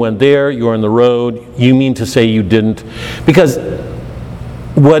the only one there. You were on the road. You mean to say you didn't? Because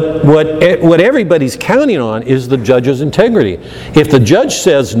what everybody's counting on is the judge's integrity. If the judge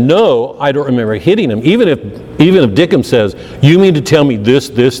says, "No, I don't remember hitting him," even if Dickham says, "You mean to tell me this,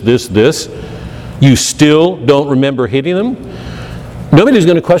 you still don't remember hitting him?" Nobody's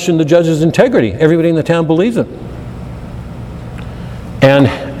going to question the judge's integrity. Everybody in the town believes it.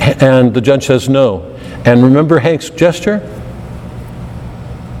 And the judge says no. And remember Hank's gesture?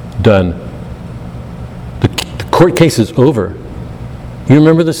 Done. The court case is over. You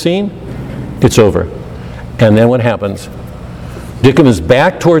remember the scene? It's over. And then what happens? Dickham is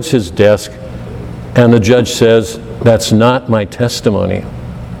back towards his desk, and the judge says, "That's not my testimony."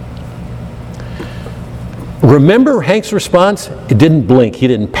 Remember Hank's response? It didn't blink. He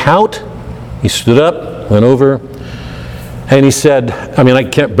didn't pout. He stood up, went over, and he said, I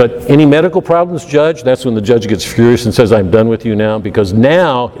can't, but any medical problems, Judge? That's when the judge gets furious and says, "I'm done with you now," because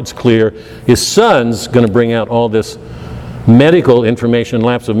now it's clear his son's going to bring out all this medical information,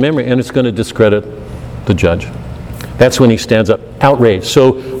 lapse of memory, and it's going to discredit the judge. That's when he stands up, outraged.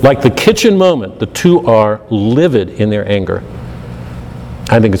 So, like the kitchen moment, the two are livid in their anger.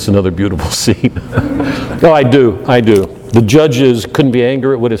 I think it's another beautiful scene. No, I do. The judges couldn't be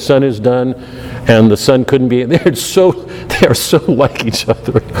angry at what his son has done, and the son couldn't be. They are so like each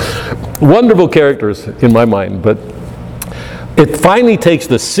other. Wonderful characters in my mind. But it finally takes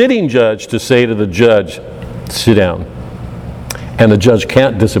the sitting judge to say to the judge, "Sit down." And the judge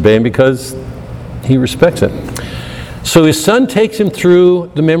can't disobey him because he respects it. So his son takes him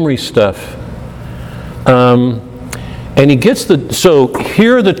through the memory stuff. And he gets so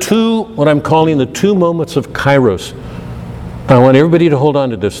here are the two, what I'm calling the two moments of Kairos. I want everybody to hold on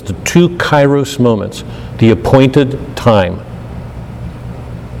to this, the two Kairos moments, the appointed time.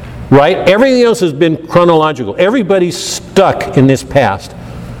 Right? Everything else has been chronological. Everybody's stuck in this past.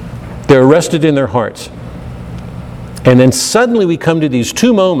 They're arrested in their hearts. And then suddenly we come to these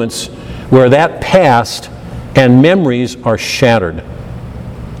two moments where that past and memories are shattered.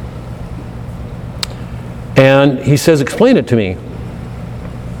 And he says, "Explain it to me.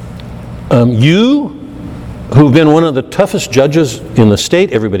 You, who've been one of the toughest judges in the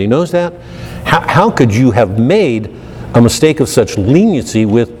state, everybody knows that, how could you have made a mistake of such leniency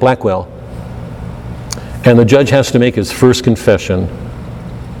with Blackwell?" And the judge has to make his first confession.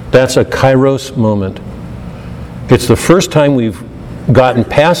 That's a Kairos moment. It's the first time we've gotten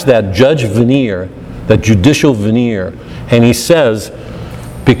past that judge veneer, that judicial veneer, and he says,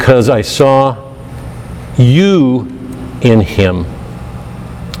 "Because I saw you in him.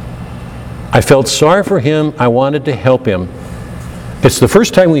 I felt sorry for him. I wanted to help him." It's the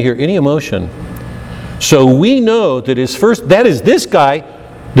first time we hear any emotion. So we know that that is this guy,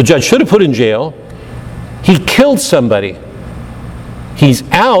 the judge should have put in jail. He killed somebody. He's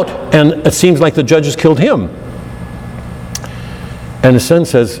out, and it seems like the judge has killed him. And the son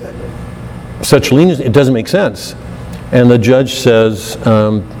says, "Such leniency, it doesn't make sense." And the judge says,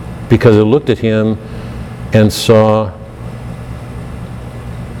 "Because I looked at him and saw,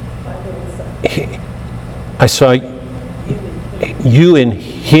 I saw you in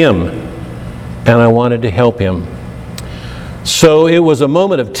him, and I wanted to help him." So it was a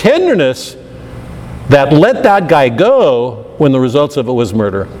moment of tenderness that let that guy go when the results of it was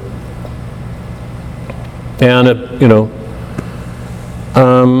murder. And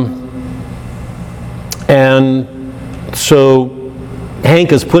and so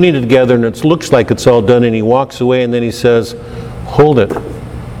Hank is putting it together, and it looks like it's all done, and he walks away, and then he says, "Hold it.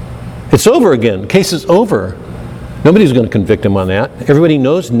 It's over again. The case is over. Nobody's going to convict him on that. Everybody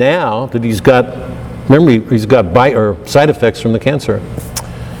knows now that he's got side effects from the cancer."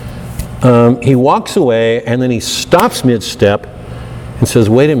 He walks away, and then he stops mid-step and says,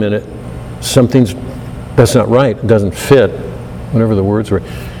 "Wait a minute, that's not right. It doesn't fit," whatever the words were.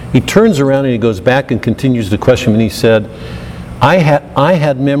 He turns around and he goes back and continues the question, and he said, I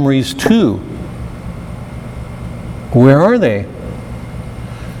had memories too. Where are they?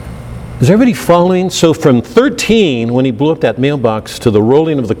 Is everybody following? So from 13, when he blew up that mailbox, to the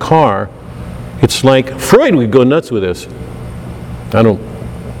rolling of the car, it's like Freud would go nuts with this. I don't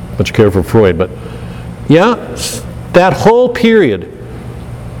much care for Freud, but yeah, that whole period,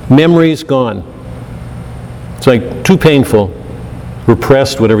 memory's gone. It's like too painful,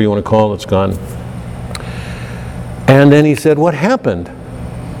 repressed, whatever you want to call it, it's gone. And then he said, what happened?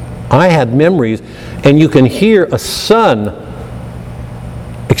 I had memories, and you can hear a son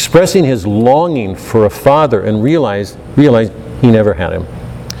expressing his longing for a father and realize he never had him.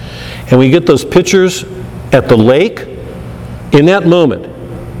 And we get those pictures at the lake. In that moment,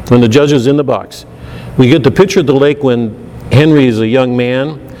 when the judge is in the box, we get the picture at the lake when Henry is a young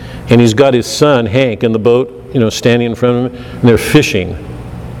man and he's got his son, Hank, in the boat, standing in front of him, and they're fishing.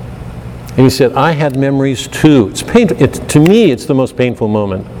 And he said, I had memories too. It's painful. To me, it's the most painful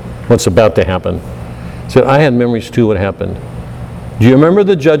moment, what's about to happen. He said, I had memories too, what happened? Do you remember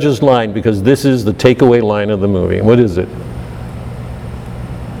the judge's line? Because this is the takeaway line of the movie. What is it?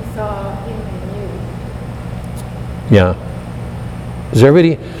 I saw him in you. Yeah. Is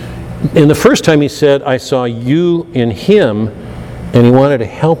everybody? And the first time he said, I saw you in him, and he wanted to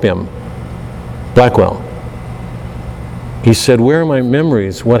help him. Blackwell. He said, where are my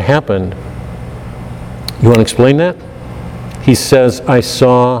memories? What happened? You want to explain that? He says, I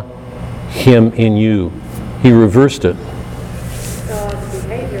saw him in you. He reversed it. Saw the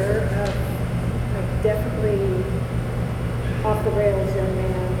behavior of definitely off the rails young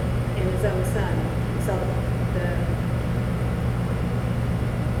man and his own son. He saw the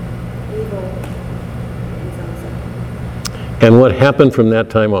evil in his own son. And what happened from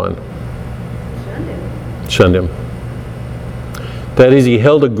that time on? Shunned him. Shunned him. That is, he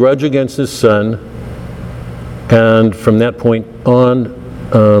held a grudge against his son, and from that point on,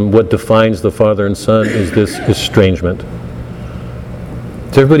 what defines the father and son is this estrangement.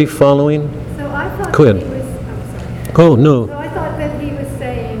 Is everybody following? So I thought Go that ahead. he was, I'm sorry. Oh, no. So I thought that he was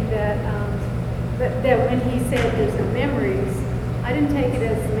saying that when he said there's no memories, I didn't take it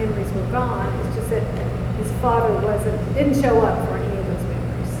as the memories were gone. It's just that his father didn't show up for any of those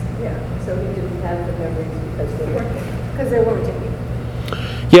memories. Yeah, so he didn't have the memories because they weren't there. Because there weren't any.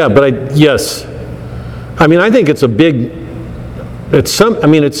 Yeah, but yes. I mean, I think it's a big, there's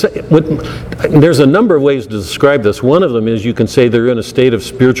a number of ways to describe this. One of them is you can say they're in a state of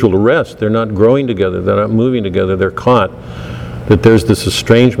spiritual arrest. They're not growing together. They're not moving together. They're caught. That there's this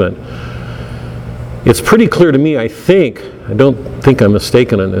estrangement. It's pretty clear to me, I don't think I'm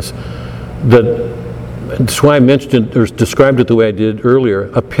mistaken on this, that's why I mentioned it or described it the way I did earlier.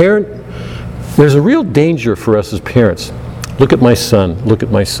 There's a real danger for us as parents. Look at my son, look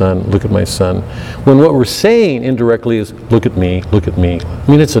at my son, look at my son. When what we're saying indirectly is, look at me, look at me. I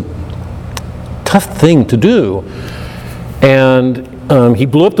mean, it's a tough thing to do. And he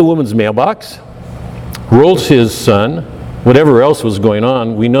blew up the woman's mailbox, rolls his son, whatever else was going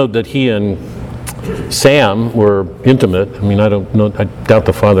on. We know that he and Sam were intimate. I mean, I doubt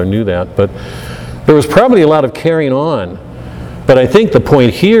the father knew that, but there was probably a lot of carrying on. But I think the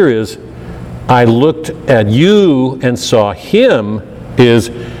point here is, I looked at you and saw him, is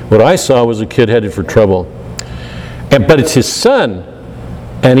what I saw was a kid headed for trouble. But it's his son,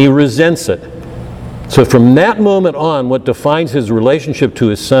 and he resents it. So from that moment on, what defines his relationship to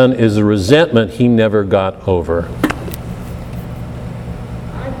his son is a resentment he never got over.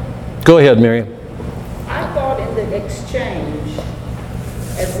 Go ahead, Mary. I thought in the exchange,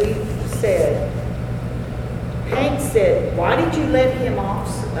 as we said, Hank said, why did you let him off,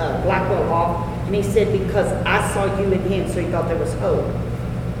 Blackwell off? And he said, because I saw you and him, so he thought there was hope.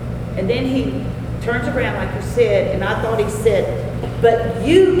 And then he turns around, like you said, and I thought he said, but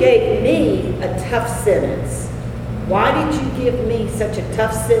you gave me a tough sentence. Why did you give me such a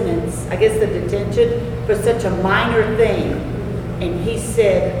tough sentence, I guess the detention, for such a minor thing? And he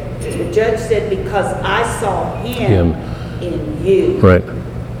said, the judge said, because I saw him in you. Right.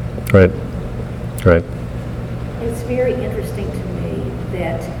 It's very interesting to me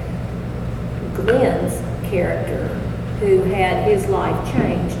that Glenn's character, who had his life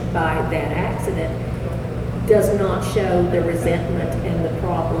changed by that accident, does not show the resentment and the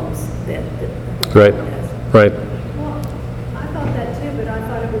problems that Right. does. Right. Well, I thought that too, but I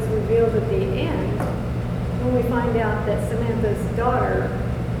thought it was revealed at the end when we find out that Samantha's daughter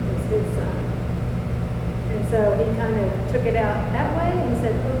was his son. And so he kind of took it out that way and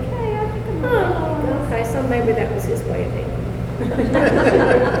said, okay, I think I'm going to Okay, so maybe that was his way of thinking.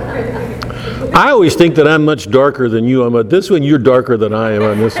 I always think that I'm much darker than you. This one, you're darker than I am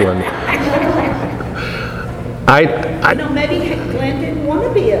on this one. You know, maybe Glenn didn't want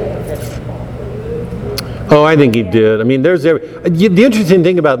to be a professional. Oh, I think he did. I mean, the interesting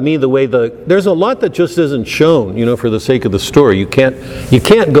thing about me, there's a lot that just isn't shown, you know, for the sake of the story. You can't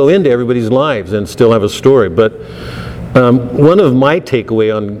go into everybody's lives and still have a story. But one of my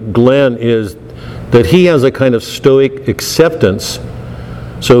takeaway on Glenn is that he has a kind of stoic acceptance.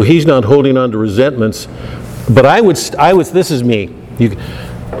 So he's not holding on to resentments. But this is me.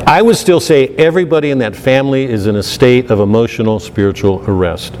 I would still say everybody in that family is in a state of emotional, spiritual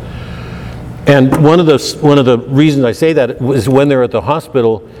arrest. And one of the reasons I say that is when they're at the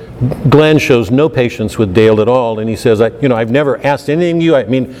hospital, Glenn shows no patience with Dale at all, and he says, I've never asked anything of you. I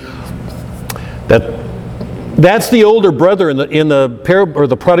mean, that's the older brother in the parable, or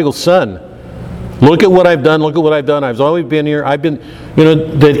the prodigal son. Look at what I've done. Look at what I've done. I've always been here.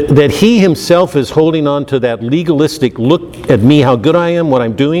 That he himself is holding on to that legalistic look at me, how good I am, what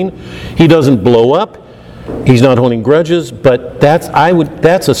I'm doing. He doesn't blow up. He's not holding grudges. But that's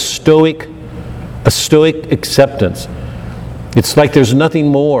a stoic acceptance. It's like there's nothing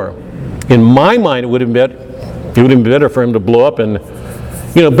more. In my mind, it would have been better for him to blow up and,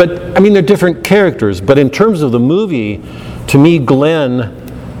 but I mean, they're different characters. But in terms of the movie, to me, Glenn,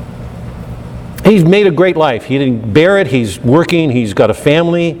 he's made a great life. He didn't bear it. He's working. He's got a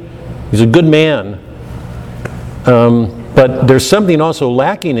family. He's a good man. But there's something also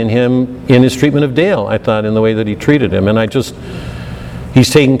lacking in him in his treatment of Dale, I thought, in the way that he treated him. And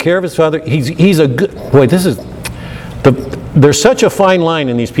he's taking care of his father. He's a good, boy, there's such a fine line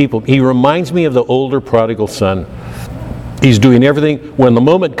in these people. He reminds me of the older prodigal son. He's doing everything. When the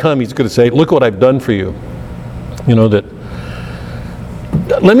moment comes, he's going to say, look what I've done for you.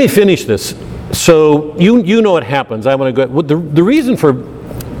 Let me finish this. So you know what happens. I want to go. The reason for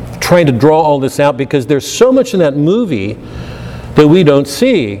trying to draw all this out, because there's so much in that movie that we don't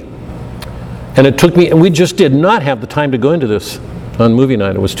see. And it took me, and we just did not have the time to go into this on movie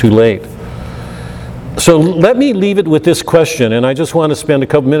night. It was too late. So let me leave it with this question, and I just want to spend a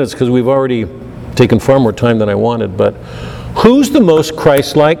couple minutes because we've already taken far more time than I wanted. But who's the most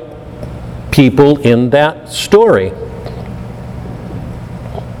Christ-like people in that story?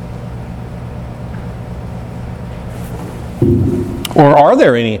 Or are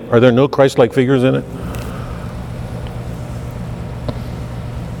there no Christ-like figures in it?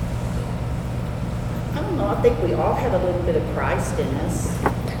 I don't know. I think we all have a little bit of Christ in us.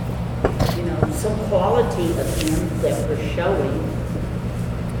 Some quality of him that we're showing.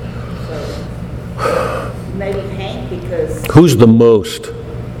 So maybe Hank, because Who's the most?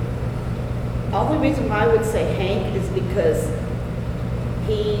 only reason why I would say Hank is because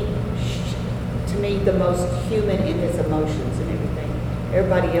he, to me, the most human in his emotions and everything.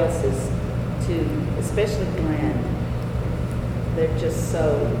 Everybody else is too, especially Glenn. They're just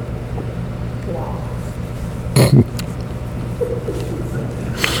so blah.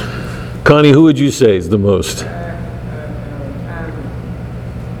 Connie, who would you say is the most?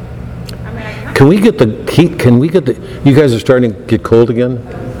 Can we get the heat? Can we get the? You guys are starting to get cold again.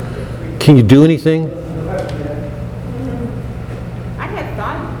 Can you do anything? I had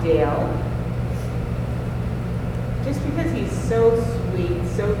thought of Dale, just because he's so sweet,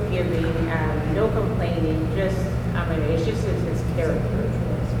 so giving, no complaining. It's just his character.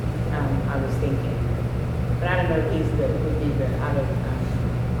 I was thinking, but I don't know if would be the out of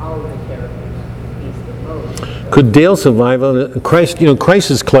all of the characters, he's the most. Could Dale survive on it? Christ,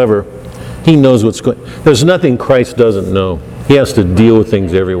 Christ is clever. He knows what's going. There's nothing Christ doesn't know. He has to deal with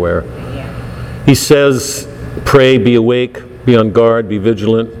things everywhere. Yeah. He says, "Pray, be awake, be on guard, be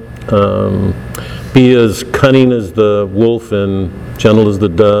vigilant, be as cunning as the wolf and gentle as the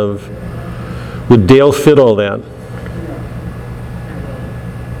dove." Would Dale fit all that?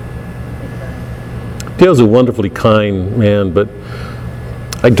 Dale's a wonderfully kind man, but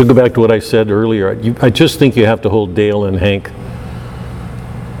I to go back to what I said earlier, I just think you have to hold Dale and Hank.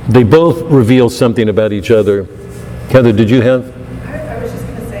 They both reveal something about each other. Heather, did you have? I was just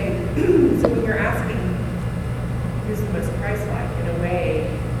going to say, so when you're asking who's the most Christ-like, in a way,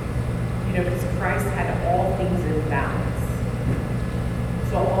 because Christ had all things in balance.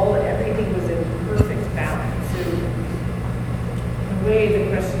 So everything was in perfect balance. So in a way, the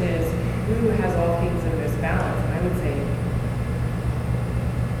question is, who has all things in this balance? And I would say,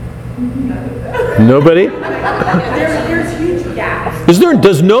 none of them. Nobody? There's huge gaps.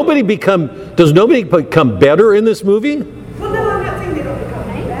 Does nobody become better in this movie? Well, no, I'm not saying they don't become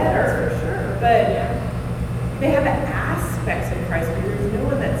better, for sure, but they have aspects of Christ, but there's no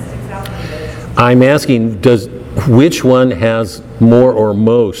one that sticks out from this. I'm asking, which one has more or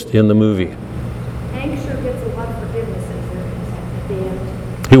most in the movie?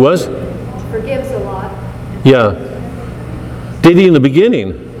 He was? Forgives a lot. Yeah. Did he in the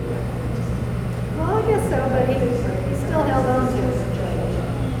beginning? Well, I guess so, but he still held on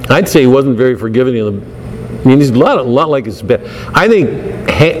to it. I'd say he wasn't very forgiving in the. I mean, he's a lot like his bad. I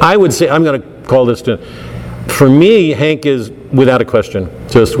think I would say I'm going to call this to. For me, Hank is without a question,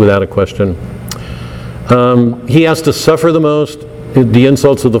 just without a question. He has to suffer the most. The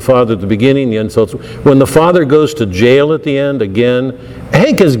insults of the father at the beginning, the insults when the father goes to jail at the end again.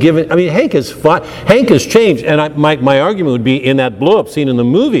 Hank has given. I mean, Hank has changed, and my argument would be in that blow-up scene in the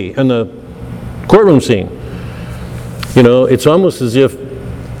movie, in the courtroom scene. You know, it's almost as if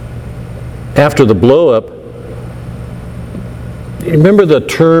after the blow-up. Remember the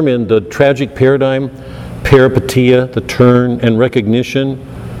term in the tragic paradigm, peripetia, the turn and recognition.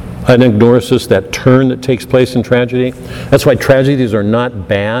 Anagnorisis, that turn that takes place in tragedy. That's why tragedies are not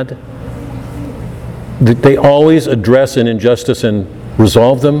bad. They always address an injustice and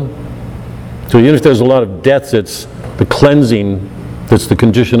resolve them. So even if there's a lot of deaths, it's the cleansing that's the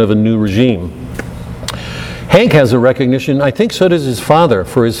condition of a new regime. Hank has a recognition, I think so does his father,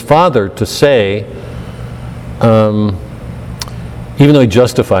 for his father to say, even though he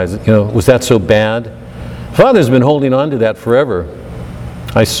justifies it, you know, was that so bad? Father's been holding on to that forever.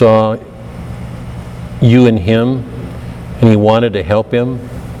 I saw you and him, and he wanted to help him,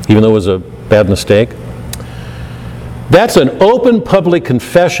 even though it was a bad mistake. That's an open public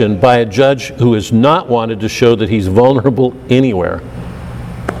confession by a judge who has not wanted to show that he's vulnerable anywhere.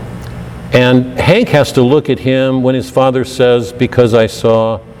 And Hank has to look at him when his father says, because I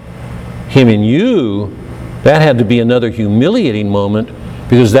saw him in you, that had to be another humiliating moment,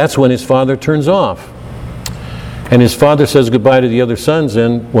 because that's when his father turns off. And his father says goodbye to the other sons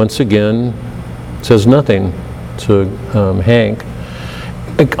and once again says nothing to Hank.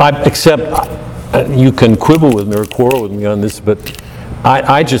 Except you can quibble with me or quarrel with me on this, but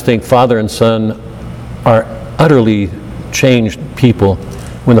I just think father and son are utterly changed people.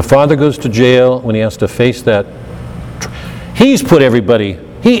 When the father goes to jail, when he has to face that, he's put everybody,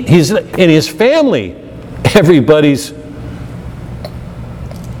 he's in his family, everybody's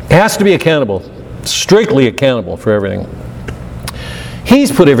has to be accountable. Strictly accountable for everything.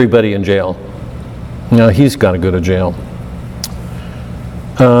 He's put everybody in jail. Now he's got to go to jail.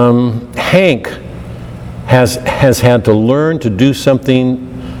 Hank has had to learn to do something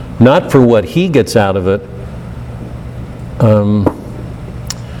not for what he gets out of it,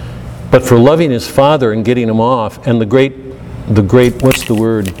 but for loving his father and getting him off. And the great, what's the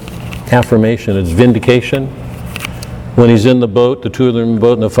word? Affirmation. It's vindication. When he's in the boat, the two of them in the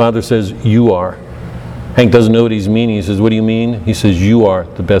boat, and the father says, "You are." Hank doesn't know what he's meaning. He says, "What do you mean?" He says, "You are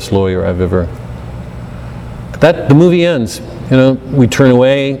the best lawyer I've ever." The movie ends. You know, we turn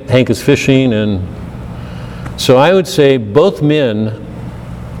away. Hank is fishing, and so I would say both men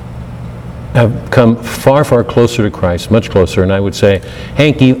have come far, far closer to Christ, much closer. And I would say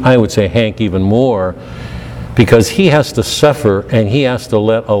Hank even more, because he has to suffer and he has to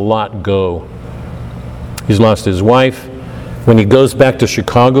let a lot go. He's lost his wife. When he goes back to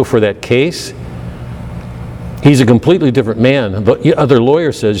Chicago for that case, he's a completely different man. The other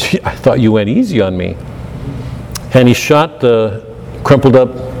lawyer says, "I thought you went easy on me." And he shot the crumpled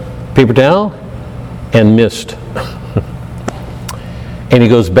up paper towel and missed. And he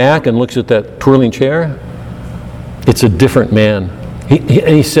goes back and looks at that twirling chair. It's a different man.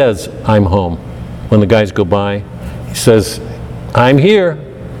 And he says, "I'm home." When the guys go by, he says, "I'm here.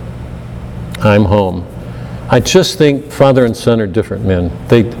 I'm home." I just think father and son are different men.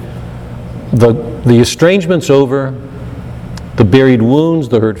 The estrangement's over, the buried wounds,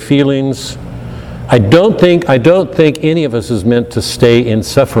 the hurt feelings. I don't think any of us is meant to stay in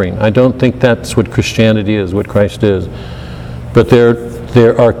suffering. I don't think that's what Christianity is, what Christ is. But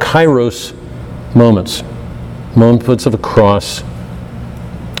there are kairos moments of a cross,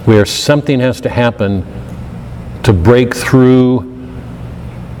 where something has to happen to break through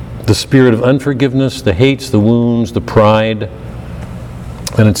the spirit of unforgiveness, the hates, the wounds, the pride.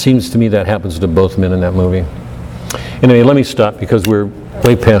 And it seems to me that happens to both men in that movie. Anyway, let me stop because we're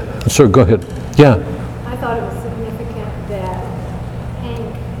way past. Sir, go ahead. Yeah. I thought it was significant that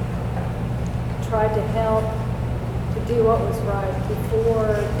Hank tried to help to do what was right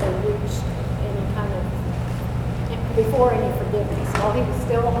before they reached before any forgiveness. While he was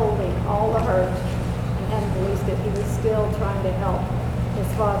still holding all the hurt and hadn't released it, he was still trying to help his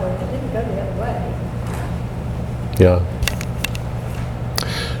father. It didn't go the other way. Yeah.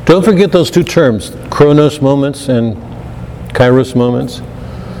 Don't forget those two terms, chronos moments and kairos moments.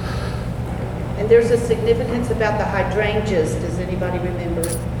 And there's a significance about the hydrangeas. Does anybody remember?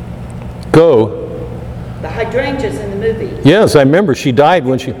 Go. The hydrangeas in the movie. Yes, I remember. She died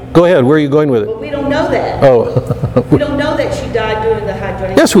when she... Go ahead, where are you going with it? But we don't know that. Oh. We don't know that she died during the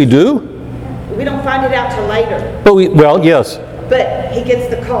hydrangeas. Yes, we do. We don't find it out till later. But well, yes. But he gets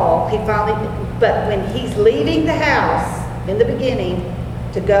the call, but when he's leaving the house in the beginning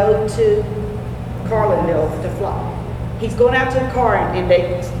to go to Carlinville to fly, he's going out to the car and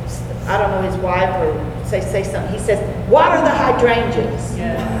they, I don't know, his wife or say something. He says, "Water the hydrangeas."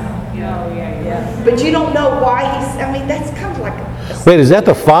 Yeah. But you don't know why that's kind of like a... Wait, is that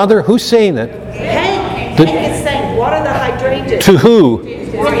the father? Who's saying it? Hank is saying, "Water the hydrangeas." To who?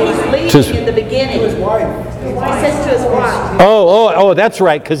 When he's leaving in the beginning. To his wife. He says to his wife. Oh, that's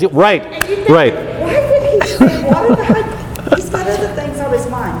right, because right. Why would he say water the hydrangeas? He's got other things on his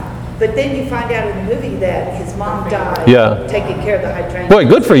mind. But then you find out in the movie that his mom died taking care of the hydrangeas. Boy,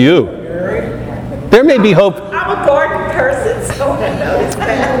 good for you. There may be hope. I'm a garden person, so I noticed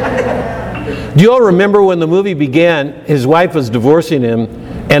that. Do you all remember when the movie began, his wife was divorcing him,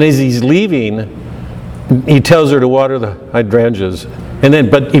 and as he's leaving, he tells her to water the hydrangeas.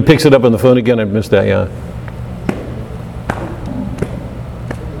 But he picks it up on the phone again. I missed that, yeah.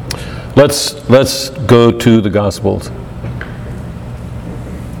 Let's go to the Gospels.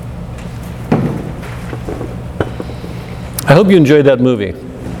 I hope you enjoyed that movie.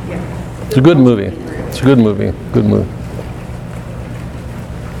 It's a good movie. It's a good movie. Good movie.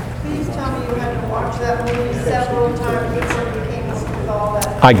 Please tell me you had to watch that movie several times before you came up with all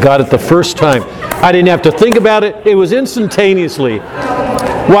that. I got it the first time. I didn't have to think about it. It was instantaneously.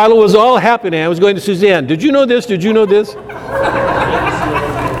 While it was all happening, I was going to Suzanne, "Did you know this? Did you know this?" The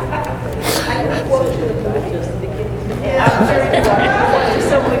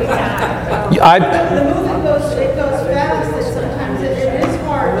movie goes fast, and sometimes it is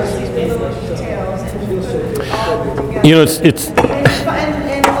hard to see the little details and all together. You know, it's And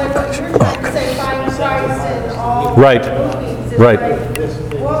like what you're trying to say, find Christ in all Right. movies. It's Right. like,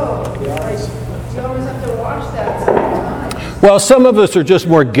 whoa, like, you always have to watch that several times. well, some of us are just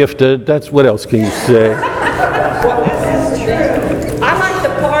more gifted. That's what else can you say? I like the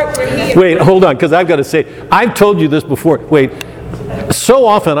part where he... Wait, hold on, because I've got to say, I've told you this before. Wait, so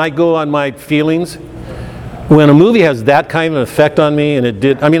often I go on my feelings. When a movie has that kind of effect on me, and it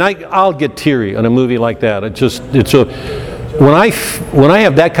did, I'll get teary on a movie like that. When I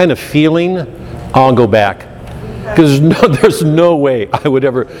have that kind of feeling, I'll go back. Because there's no way I would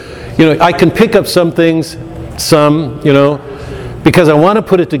ever, I can pick up some things, because I want to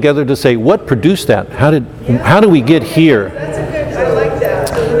put it together to say, what produced that? How do we get here? That's a good, I like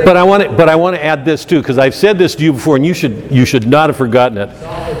that. But I want to add this too, because I've said this to you before, and you should not have forgotten it.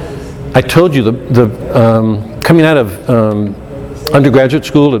 I told you coming out of undergraduate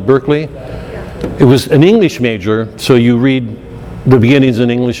school at Berkeley, it was an English major, so you read the beginnings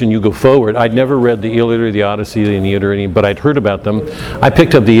in English and you go forward. I'd never read the Iliad or the Odyssey, the Aeneid or anything, but I'd heard about them. I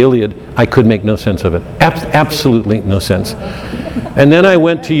picked up the Iliad. I could make no sense of it. Absolutely no sense. And then I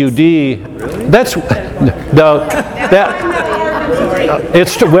went to UD. That's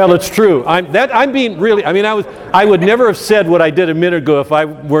it's true. I'm being really. I would never have said what I did a minute ago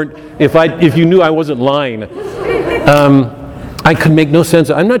if you knew I wasn't lying. I could make no sense.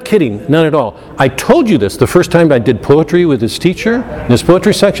 I'm not kidding, none at all. I told you this the first time I did poetry with his teacher in his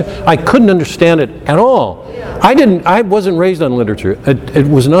poetry section. I couldn't understand it at all. I wasn't raised on literature. It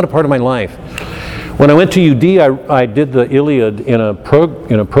was not a part of my life. When I went to UD, I did the Iliad in a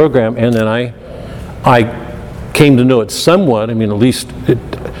program, and then I came to know it somewhat. At least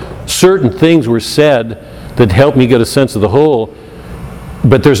certain things were said that helped me get a sense of the whole.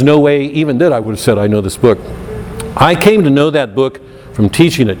 But there's no way, even then, I would have said I know this book. I came to know that book from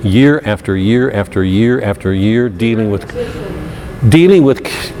teaching it year after year after year after year, dealing with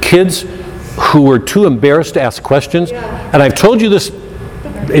kids who were too embarrassed to ask questions. And I've told you this,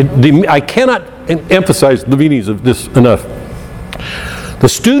 I cannot emphasize the meanings of this enough. The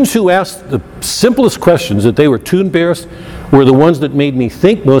students who asked the simplest questions that they were too embarrassed were the ones that made me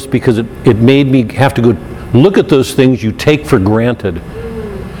think most, because it made me have to go look at those things you take for granted.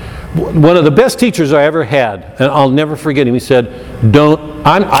 One of the best teachers I ever had, and I'll never forget him, he said,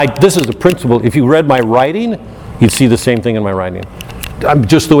 this is the principle, if you read my writing, you'd see the same thing in my writing. I'm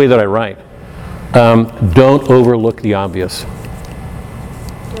just the way that I write. Don't overlook the obvious.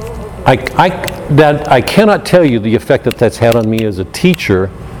 I cannot tell you the effect that's had on me as a teacher,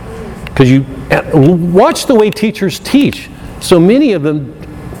 because you watch the way teachers teach. So many of them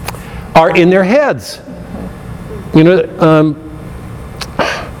are in their heads.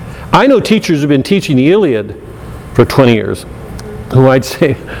 I know teachers who've been teaching the Iliad for 20 years, who I'd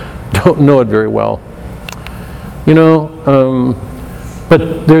say don't know it very well.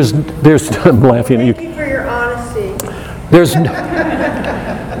 But there's, I'm laughing at you. Thank you for your honesty. There's,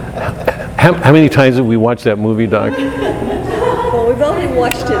 how many times have we watched that movie, Doc? Well, we've only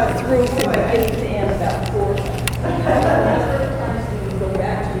watched it through from beginning to end about 4 times. Go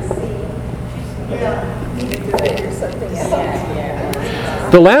back to the scene. Or something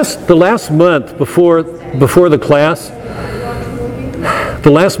else. The last month before the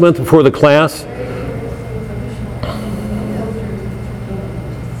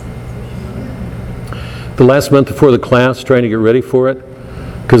class, trying to get ready for it,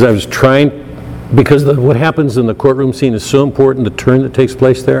 because I was trying, because what happens in the courtroom scene is so important, the turn that takes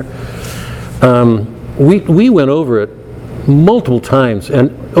place there. We went over it multiple times,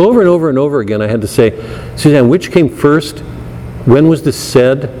 and over again I had to say, Suzanne, which came first? When was this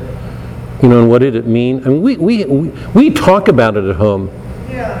said? And what did it mean? I mean, we talk about it at home.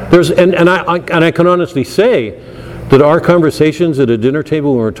 Yeah. And I can honestly say that our conversations at a dinner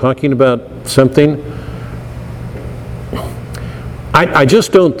table when we're talking about something, I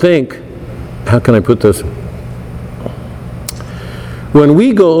just don't think, how can I put this? When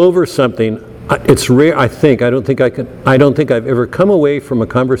we go over something, it's rare, I don't think I've ever come away from a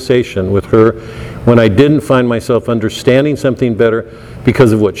conversation with her when I didn't find myself understanding something better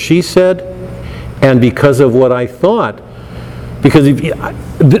because of what she said and because of what I thought. Because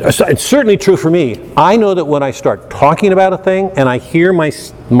it's certainly true for me. I know that when I start talking about a thing and I hear my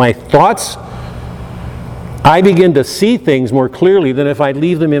thoughts, I begin to see things more clearly than if I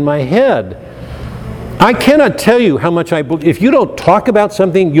leave them in my head. I cannot tell you how much if you don't talk about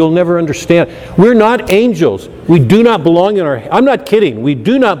something, you'll never understand. We're not angels. We do not belong in I'm not kidding. We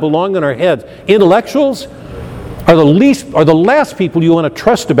do not belong in our heads. Intellectuals are the last people you want to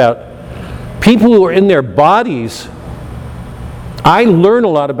trust about. People who are in their bodies. I learn a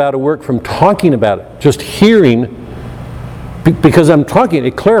lot about a work from talking about it, just hearing. Because I'm talking,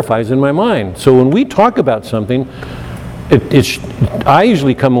 it clarifies in my mind. So when we talk about something, I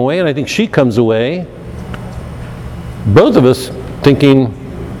usually come away, and I think she comes away, both of us thinking,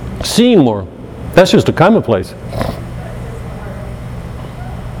 seeing more. That's just a commonplace.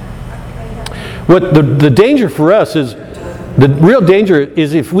 What the danger for us is, the real danger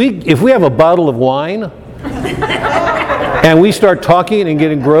is if we have a bottle of wine and we start talking and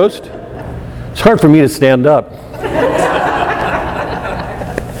get engrossed, it's hard for me to stand up.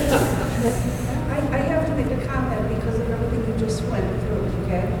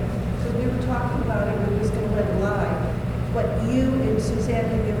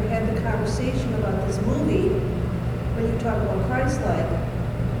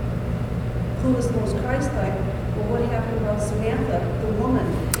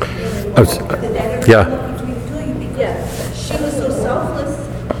 Yeah. She was so selfless,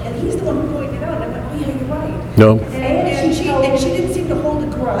 and he's the one who pointed it out. And I went, oh yeah, you're right. No. And she didn't seem to hold a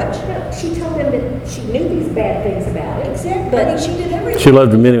grudge. No, she told him that she knew these bad things about it. Exactly. But she did everything. She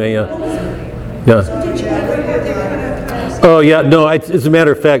loved him anyway, yeah. Yeah. So did you ever have that kind of conversation? Oh yeah, no, as a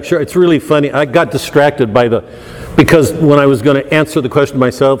matter of fact, sure, it's really funny. I got distracted because when I was going to answer the question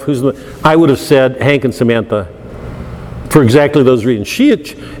myself, I would have said Hank and Samantha. For exactly those reasons.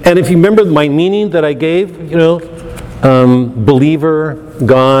 And if you remember my meaning that I gave, believer,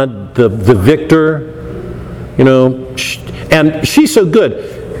 God, the victor, and she's so good.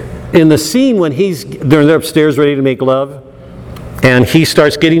 In the scene when they're upstairs ready to make love, and he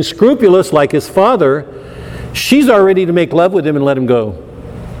starts getting scrupulous like his father, she's all ready to make love with him and let him go.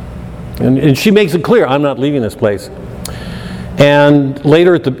 And she makes it clear, I'm not leaving this place. And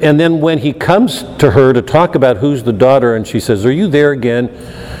later, and then when he comes to her to talk about who's the daughter, and she says, "Are you there again?"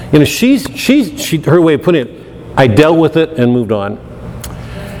 Her way of putting it, I dealt with it and moved on.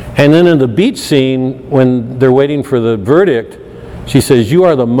 And then in the beach scene, when they're waiting for the verdict, she says, "You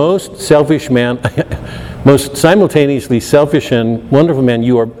are the most selfish man, most simultaneously selfish and wonderful man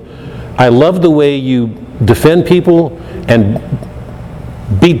you are. I love the way you defend people and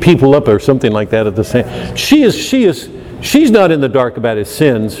beat people up," or something like that at the same. She's not in the dark about his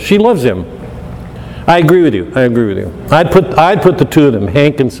sins. She loves him. I agree with you. I'd put the two of them,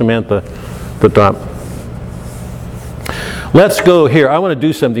 Hank and Samantha, at the top. Let's go here. I want to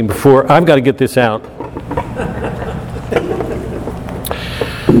do something before. I've got to get this out.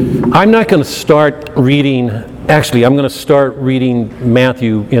 I'm not going to start reading. Actually, I'm going to start reading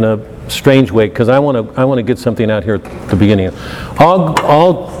Matthew in a strange way because I want to get something out here at the beginning.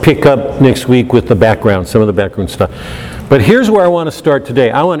 I'll pick up next week with the background, some of the background stuff. But here's where I want to start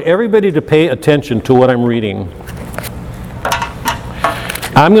today. I want everybody to pay attention to what I'm reading.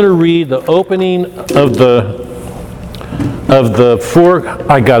 I'm going to read the opening of the four.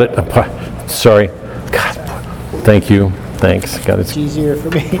 I got it. Sorry. God, thank you. Thanks. Got it. It's easier for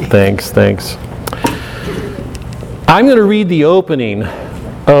me. Thanks. I'm going to read the opening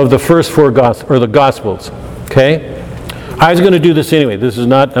of the first four the Gospels. Okay? I was going to do this anyway.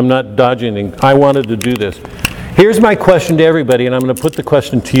 I'm not dodging anything. I wanted to do this. Here's my question to everybody, and I'm going to put the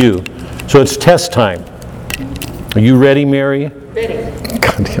question to you. So it's test time. Are you ready, Mary? Ready.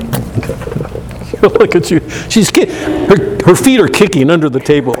 God damn. Look at you. Her feet are kicking under the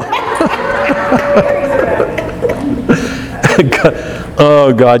table.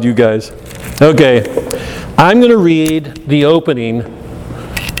 Oh, God, you guys. Okay. I'm going to read the opening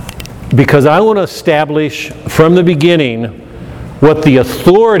because I want to establish from the beginning what the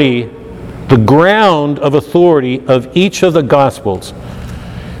authority, the ground of authority of each of the Gospels.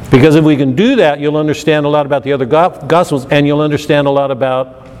 Because if we can do that, you'll understand a lot about the other Gospels, and you'll understand a lot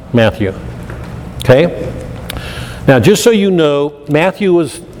about Matthew. Okay? Now, just so you know, Mark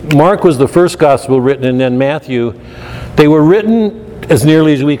was the first Gospel written, and then Matthew. They were written, as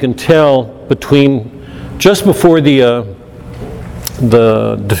nearly as we can tell, just before the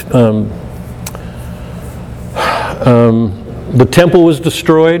temple was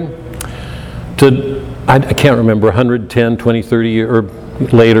destroyed. I can't remember, 110, 20, 30 years or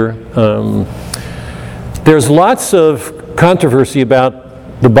later. There's lots of controversy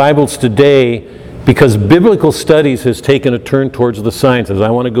about the Bibles today because biblical studies has taken a turn towards the sciences. I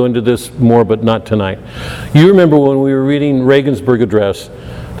want to go into this more, but not tonight. You remember when we were reading Regensburg Address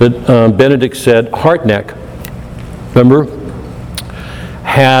that Benedict said Hartneck, remember,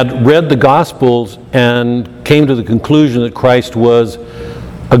 had read the Gospels and came to the conclusion that Christ was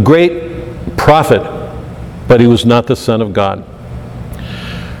a great prophet, but he was not the Son of God.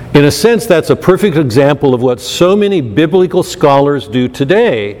 In a sense, that's a perfect example of what so many biblical scholars do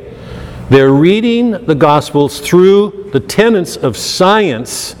today. They're reading the Gospels through the tenets of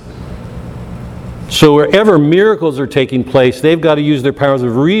science. So wherever miracles are taking place, they've got to use their powers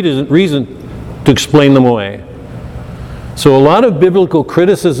of reason to explain them away. So a lot of biblical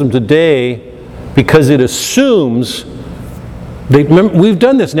criticism today, because it assumes, we've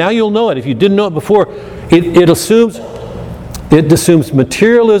done this, now you'll know it. If you didn't know it before, it assumes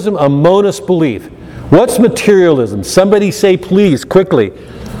materialism, a monist belief. What's materialism? Somebody say please, quickly.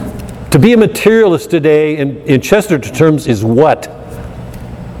 To be a materialist today in Chesterton terms is what?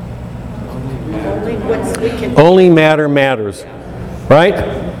 Only matter matters.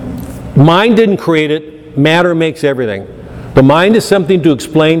 Right? Mind didn't create it. Matter makes everything. The mind is something to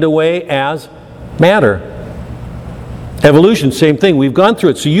explain away as matter. Evolution, same thing. We've gone through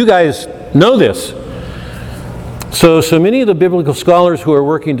it. So you guys know this. So many of the biblical scholars who are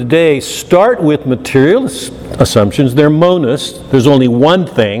working today start with materialist assumptions. They're monists. There's only one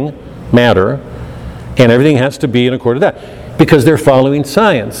thing, matter, and everything has to be in accord with that because they're following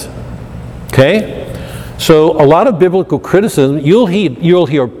science. Okay? So a lot of biblical criticism, you'll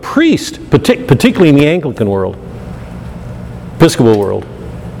hear priests, particularly in the Anglican world, Episcopal world,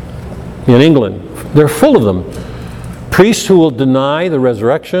 in England, they're full of them. Priests who will deny the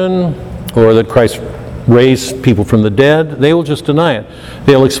resurrection or that Christ raised people from the dead, they will just deny it.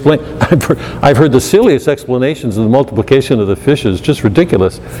 They'll explain. I've heard the silliest explanations of the multiplication of the fishes, just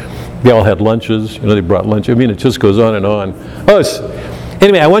ridiculous. They all had lunches, they brought lunch. I mean, it just goes on and on.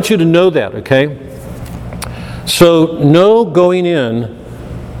 Anyway, I want you to know that, okay? So know going in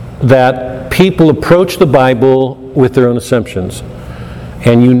that people approach the Bible with their own assumptions.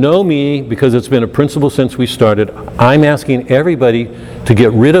 And you know me, because it's been a principle since we started, I'm asking everybody to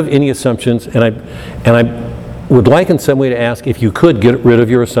get rid of any assumptions, and I would like in some way to ask if you could get rid of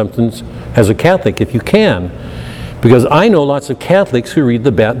your assumptions as a Catholic, if you can. Because I know lots of Catholics who read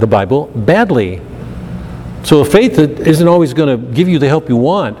the Bible badly. So a faith that isn't always going to give you the help you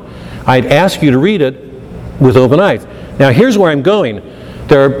want, I'd ask you to read it with open eyes. Now here's where I'm going.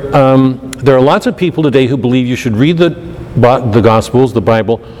 There are lots of people today who believe you should read the Gospels, the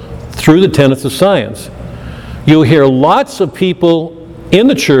Bible, through the tenets of science. You'll hear lots of people in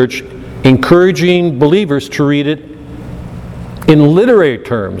the church encouraging believers to read it in literary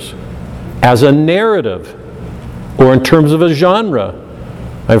terms, as a narrative, or in terms of a genre.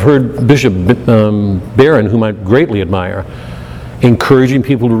 I've heard Bishop Barron, whom I greatly admire, encouraging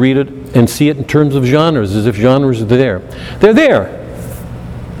people to read it and see it in terms of genres, as if genres are there. They're there.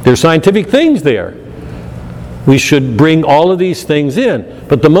 There's scientific things there. We should bring all of these things in.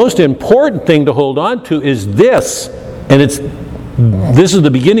 But the most important thing to hold on to is this. And this is the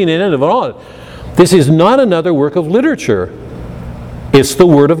beginning and end of it all. This is not another work of literature. It's the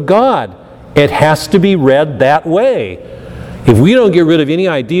Word of God. It has to be read that way. If we don't get rid of any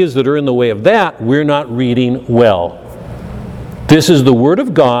ideas that are in the way of that, we're not reading well. This is the Word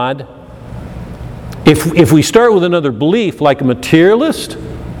of God. If we start with another belief, like a materialist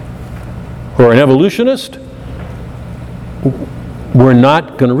or an evolutionist, we're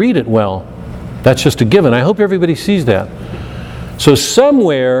not going to read it well. That's just a given. I hope everybody sees that. So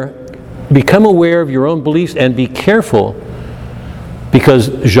somewhere, become aware of your own beliefs and be careful, because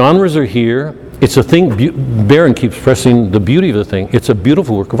genres are here. It's a thing, Barron keeps stressing the beauty of the thing. It's a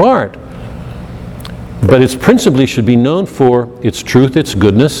beautiful work of art. But its principally should be known for its truth, its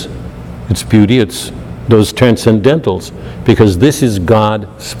goodness, its beauty, its those transcendentals, because this is God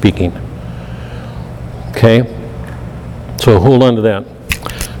speaking. Okay? So hold on to that.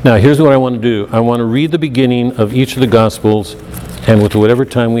 Now here's what I want to do. I want to read the beginning of each of the Gospels, and with whatever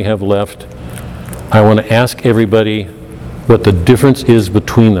time we have left, I want to ask everybody what the difference is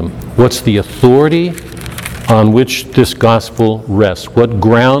between them. What's the authority on which this Gospel rests? What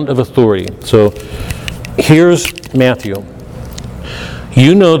ground of authority? So here's Matthew.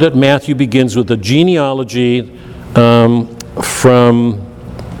 You know that Matthew begins with a genealogy from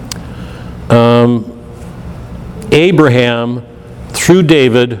Abraham through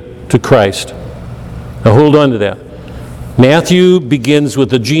David to Christ. Now hold on to that. Matthew begins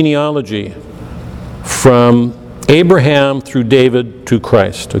with a genealogy from Abraham through David to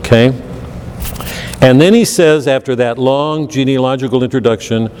Christ, okay? And then he says, after that long genealogical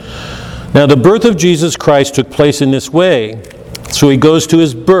introduction, now the birth of Jesus Christ took place in this way. So he goes to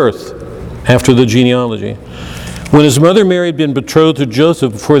his birth after the genealogy. When his mother Mary had been betrothed to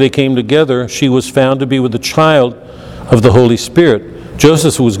Joseph before they came together, she was found to be with the child of the Holy Spirit.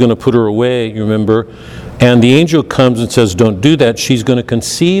 Joseph was going to put her away, you remember, and the angel comes and says, don't do that. She's going to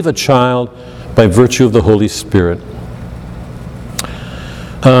conceive a child by virtue of the Holy Spirit.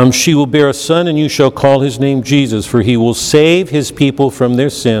 She will bear a son, and you shall call his name Jesus, for he will save his people from their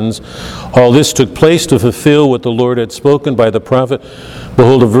sins. All this took place to fulfill what the Lord had spoken by the prophet.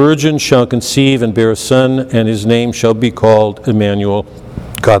 Behold, a virgin shall conceive and bear a son, and his name shall be called Emmanuel.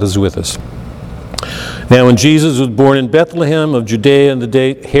 God is with us. Now when Jesus was born in Bethlehem of Judea in the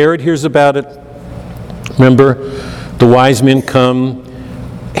day Herod hears about it, remember, the wise men come.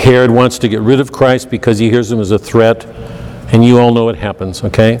 Herod wants to get rid of Christ because he hears him as a threat. And you all know what happens,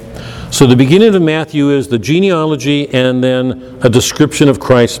 okay? So the beginning of Matthew is the genealogy and then a description of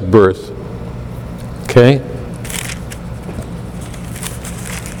Christ's birth. Okay?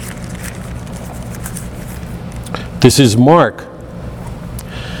 This is Mark.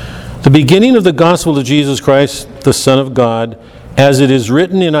 The beginning of the gospel of Jesus Christ, the Son of God, as it is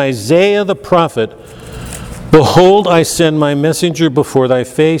written in Isaiah the prophet, behold, I send my messenger before thy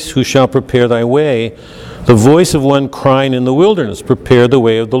face, who shall prepare thy way. The voice of one crying in the wilderness, prepare the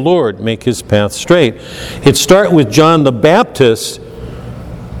way of the Lord, make his path straight. It starts with John the Baptist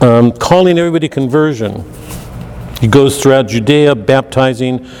calling everybody to conversion. He goes throughout Judea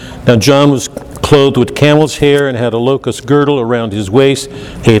baptizing. Now John was clothed with camel's hair and had a locust girdle around his waist,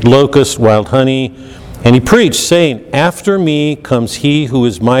 ate locusts, wild honey, and he preached, saying, after me comes he who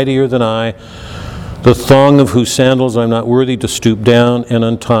is mightier than I, the thong of whose sandals I'm not worthy to stoop down and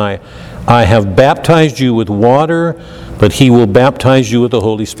untie. I have baptized you with water, but he will baptize you with the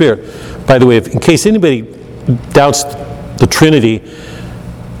Holy Spirit. By the way, in case anybody doubts the Trinity,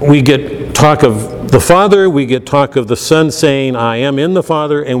 we get talk of the Father, we get talk of the Son saying, I am in the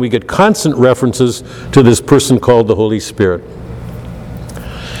Father, and we get constant references to this person called the Holy Spirit.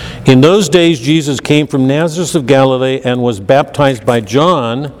 In those days, Jesus came from Nazareth of Galilee and was baptized by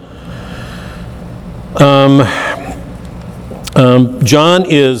John. John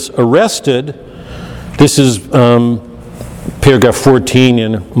is arrested. This is paragraph 14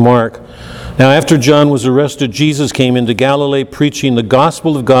 in Mark. Now after John was arrested, Jesus came into Galilee preaching the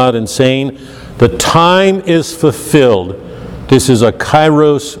gospel of God and saying, the time is fulfilled. This is a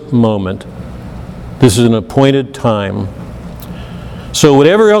kairos moment. This is an appointed time. So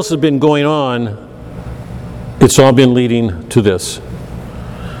whatever else has been going on, it's all been leading to this.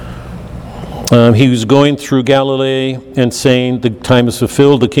 He was going through Galilee and saying, the time is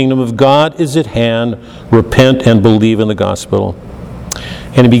fulfilled, the kingdom of God is at hand, repent and believe in the gospel.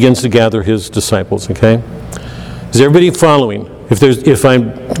 And he begins to gather his disciples, okay? Is everybody following? If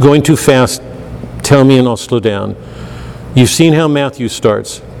I'm going too fast, tell me and I'll slow down. You've seen how Matthew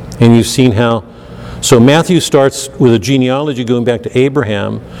starts, and you've seen how... So Matthew starts with a genealogy going back to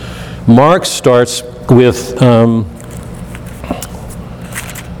Abraham. Mark starts with...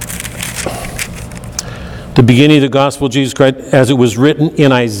 the beginning of the gospel of Jesus Christ, as it was written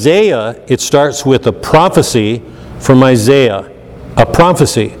in Isaiah, it starts with a prophecy from Isaiah, a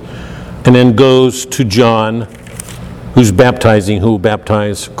prophecy, and then goes to John, who's baptizing, who will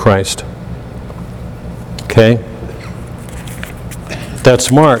baptize Christ. Okay?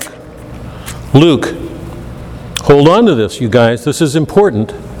 That's Mark. Luke, hold on to this, you guys. This is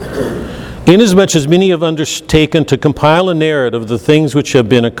important. Inasmuch as many have undertaken to compile a narrative of the things which have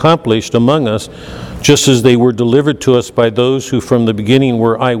been accomplished among us, just as they were delivered to us by those who from the beginning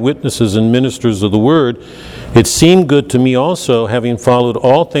were eyewitnesses and ministers of the word, it seemed good to me also, having followed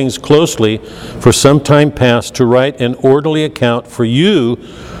all things closely for some time past, to write an orderly account for you,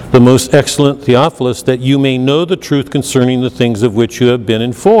 the most excellent Theophilus, that you may know the truth concerning the things of which you have been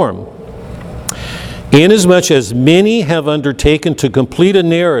informed. Inasmuch as many have undertaken to complete a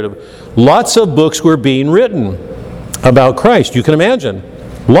narrative, lots of books were being written about Christ. You can imagine.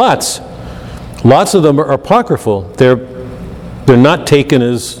 Lots. Lots of them are apocryphal. They're not taken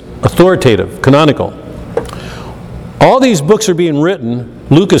as authoritative, canonical. All these books are being written,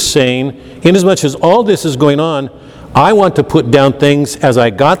 Luke is saying, inasmuch as all this is going on, I want to put down things as I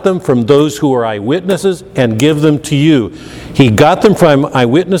got them from those who are eyewitnesses and give them to you. He got them from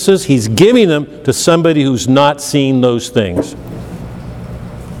eyewitnesses. He's giving them to somebody who's not seen those things.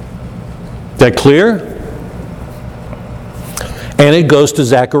 Is that clear? And it goes to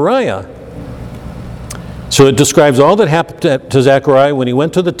Zechariah. So it describes all that happened to Zechariah when he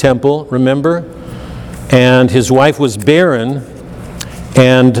went to the temple, remember? And his wife was barren,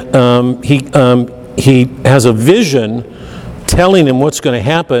 and he has a vision telling him what's going to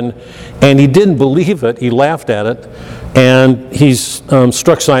happen, and he didn't believe it. He laughed at it, and he's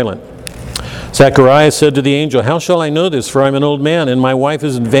struck silent. Zechariah said to the angel, "How shall I know this? For I'm an old man, and my wife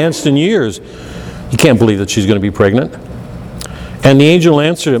is advanced in years." He can't believe that she's going to be pregnant. And the angel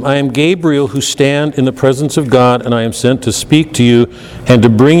answered him, "I am Gabriel, who stand in the presence of God, and I am sent to speak to you and to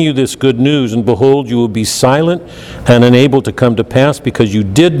bring you this good news. And behold, you will be silent and unable to come to pass, because you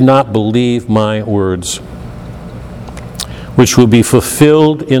did not believe my words, which will be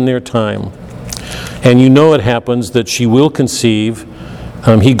fulfilled in their time." And you know it happens that she will conceive.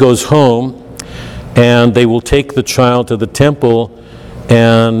 He goes home, and they will take the child to the temple,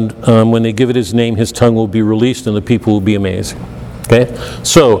 and when they give it his name, his tongue will be released, and the people will be amazed. Okay?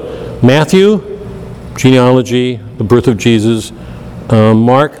 So, Matthew, genealogy, the birth of Jesus.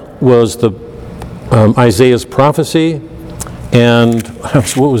 Mark was the Isaiah's prophecy. And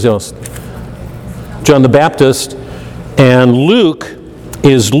what was else? John the Baptist. And Luke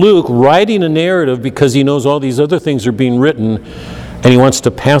is Luke writing a narrative because he knows all these other things are being written, and he wants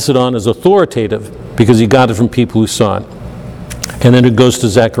to pass it on as authoritative because he got it from people who saw it. And then it goes to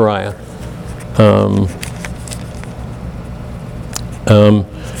Zechariah.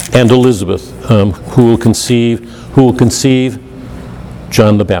 And Elizabeth, who will conceive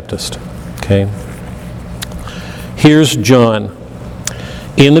John the Baptist. Okay. Here's John.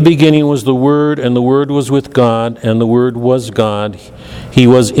 In the beginning was the Word, and the Word was with God, and the Word was God. He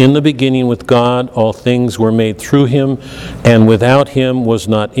was in the beginning with God. All things were made through him, and without him was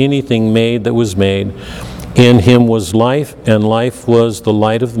not anything made that was made. In him was life, and life was the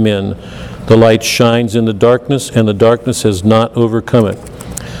light of men. The light shines in the darkness, and the darkness has not overcome it.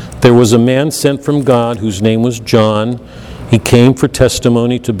 There was a man sent from God whose name was John. He came for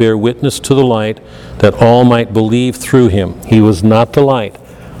testimony, to bear witness to the light, that all might believe through him. He was not the light,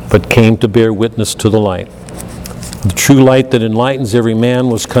 but came to bear witness to the light. The true light that enlightens every man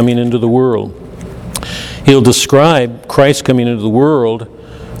was coming into the world. He'll describe Christ coming into the world,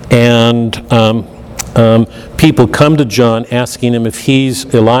 and people come to John asking him if he's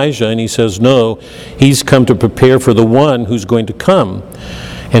Elijah, and he says no, he's come to prepare for the one who's going to come.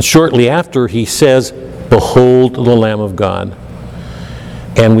 And shortly after he says, "Behold the Lamb of God."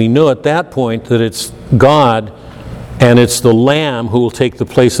 And we know at that point that it's God, and it's the Lamb who will take the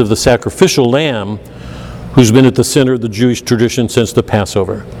place of the sacrificial lamb who's been at the center of the Jewish tradition since the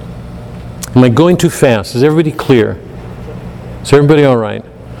Passover. Am I going too fast? Is everybody clear? Is everybody all right?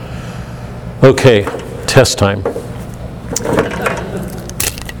 Okay, test time.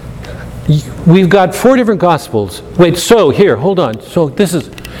 We've got 4 different Gospels. Wait, so here, hold on. So this is...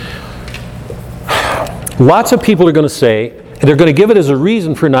 Lots of people are going to say, and they're going to give it as a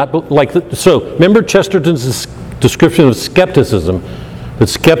reason for not... So, remember Chesterton's description of skepticism? That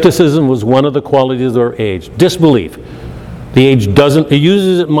skepticism was one of the qualities of our age. Disbelief. The age doesn't... It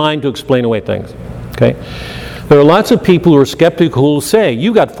uses its mind to explain away things. Okay? There are lots of people who are skeptical who will say,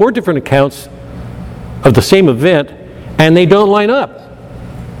 you got 4 different accounts of the same event, and they don't line up.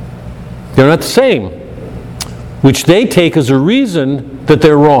 They're not the same. Which they take as a reason that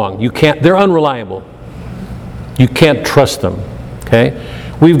they're wrong. They're unreliable. You can't trust them. Okay?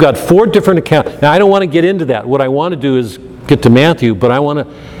 We've got 4 different accounts. Now, I don't want to get into that. What I want to do is get to Matthew, but I want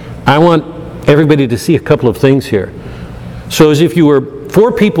everybody to see a couple of things here. So as if you were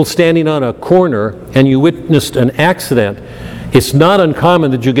 4 people standing on a corner and you witnessed an accident, it's not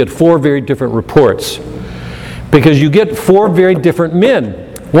uncommon that you get 4 very different reports, because you get 4 very different men.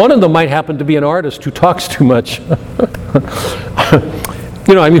 One of them might happen to be an artist who talks too much.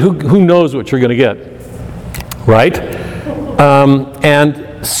 You know, I mean, who knows what you're going to get, right?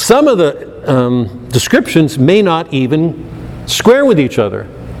 And some of the descriptions may not even square with each other,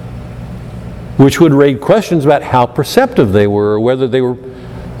 which would raise questions about how perceptive they were, or whether they were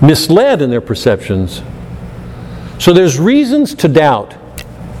misled in their perceptions. So there's reasons to doubt,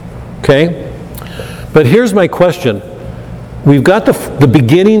 okay? But here's my question. We've got the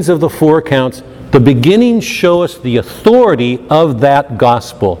beginnings of the 4 accounts. The beginnings show us the authority of that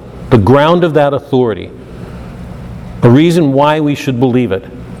gospel, the ground of that authority, a reason why we should believe it.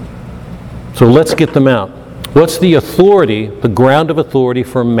 So let's get them out. What's the authority, the ground of authority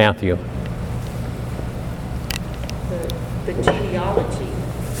for Matthew? The genealogy.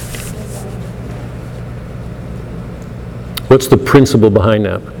 What's the principle behind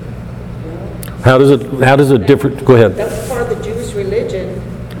that? How does it differ? Go ahead. That was part of the Jewish religion,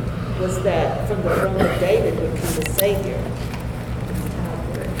 was that from the throne of David would come the Savior.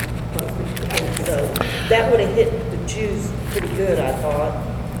 And so that would have hit the Jews pretty good, I thought,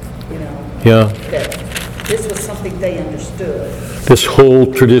 you know. Yeah. That this was something they understood. This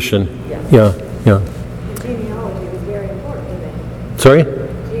whole tradition. Yeah. Genealogy was very important, isn't it? Sorry?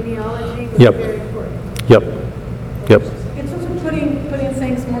 Genealogy was Yep. very important. Yep. It's also putting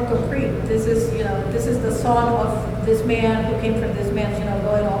things more concrete. This is the son of this man who came from this man,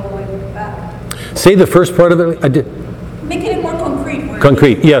 going all the way back. Say the first part of it. I did. Making it more concrete.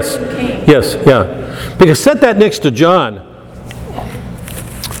 Concrete, yes. Yes, yeah. Because set that next to John.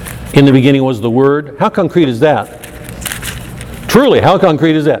 In the beginning was the Word. How concrete is that? Truly, how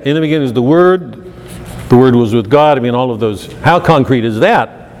concrete is that? In the beginning is the Word. The Word was with God. I mean, all of those. How concrete is that?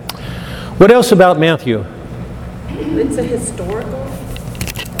 What else about Matthew? It's a historical.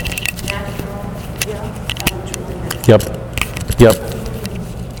 Yep.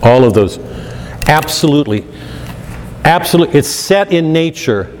 All of those. Absolutely. It's set in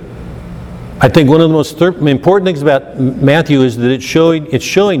nature. I think one of the most important things about Matthew is that it's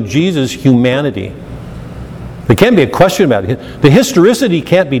showing Jesus' humanity. There can't be a question about it. The historicity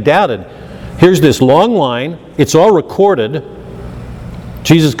can't be doubted. Here's this long line. It's all recorded.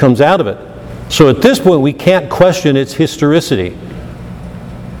 Jesus comes out of it. So at this point, we can't question its historicity.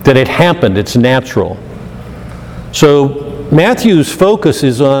 That it happened. It's natural. So Matthew's focus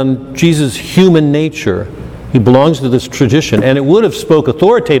is on Jesus' human nature. He belongs to this tradition, and it would have spoke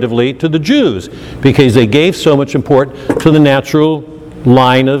authoritatively to the Jews because they gave so much importance to the natural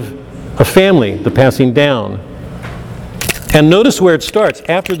line of a family, the passing down. And notice where it starts.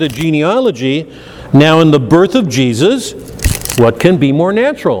 After the genealogy, now in the birth of Jesus, what can be more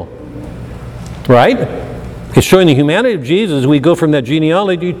natural? Right? It's showing the humanity of Jesus. We go from that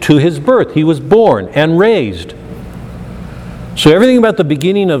genealogy to his birth. He was born and raised. So everything about the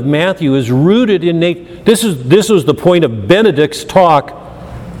beginning of Matthew is rooted in nature. This was the point of Benedict's talk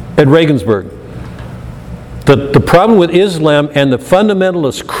at Regensburg. The problem with Islam and the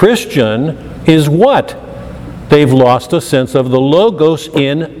fundamentalist Christian is what? They've lost a sense of the Logos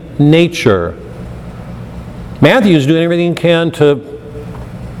in nature. Matthew is doing everything he can to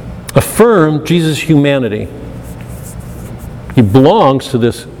affirm Jesus' humanity. He belongs to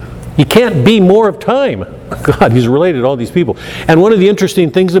this. He can't be more of time. God, he's related to all these people. And one of the interesting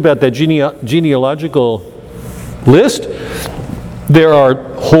things about that genealogical list, there are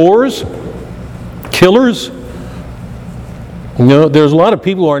whores, killers. You know, there's a lot of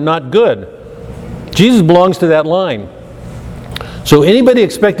people who are not good. Jesus belongs to that line. So anybody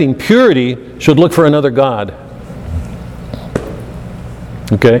expecting purity should look for another God.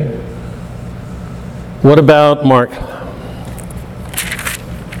 Okay? What about Mark?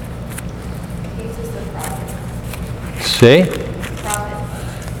 Say?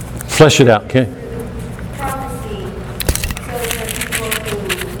 Flesh it out, okay? Prophecy shows the people who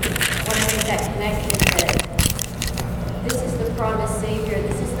want to make that connection that this is the promised Savior.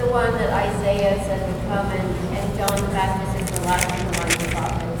 This is the one that Isaiah said would come, and John the Baptist is the last one of the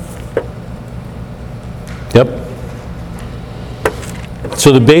prophets. Yep.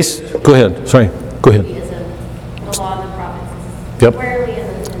 So the base, go ahead, sorry, go ahead. Judaism, the law and the prophets. Yep. Squarely in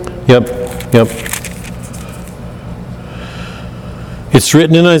the Yep. It's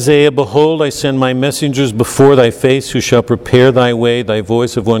written in Isaiah, "Behold, I send my messengers before thy face, who shall prepare thy way, thy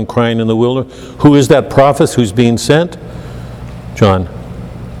voice of one crying in the wilderness." Who is that prophet who's being sent? John.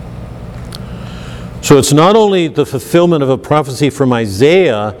 So it's not only the fulfillment of a prophecy from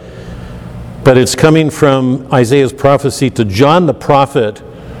Isaiah, but it's coming from Isaiah's prophecy to John the prophet,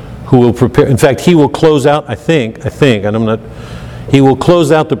 who will prepare, in fact, he will close out, I think, and I'm not, he will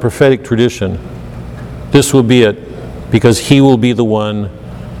close out the prophetic tradition. This will be it, because he will be the one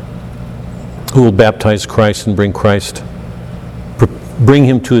who will baptize Christ and bring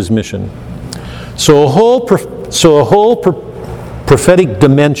him to his mission. So a whole prophetic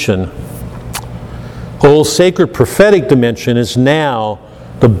dimension, a whole sacred prophetic dimension is now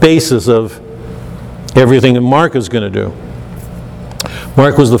the basis of everything that Mark is going to do.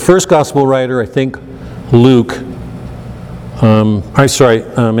 Mark was the first gospel writer, I think Luke, and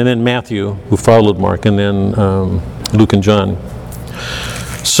then Matthew, who followed Mark, and then Luke and John.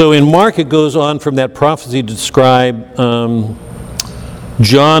 So in Mark it goes on from that prophecy to describe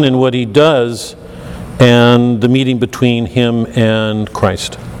John and what he does and the meeting between him and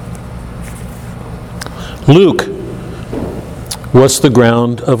Christ. Luke, what's the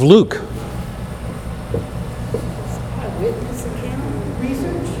ground of Luke? Eyewitness account,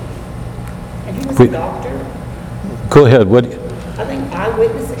 research, and he was a doctor. Go ahead. What? I think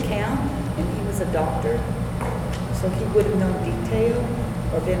eyewitness account, and he was a doctor, so he would have known detail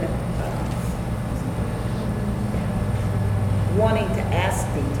or been wanting to ask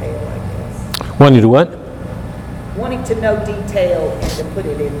detail, I guess. Wanting to what? Wanting to know detail and to put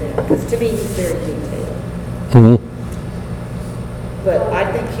it in there, because to me he's very detailed. Mm-hmm. But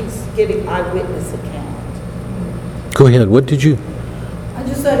I think he's getting eyewitness account. Go ahead. What did you? I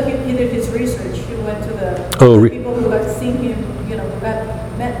just said he did his research. He went to the people who had seen him, who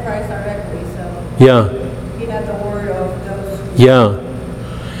met Christ directly. So yeah, he had the word of those. Yeah.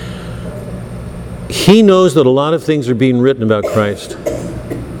 He knows that a lot of things are being written about Christ.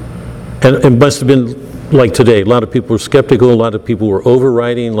 And it must have been like today. A lot of people were skeptical. A lot of people were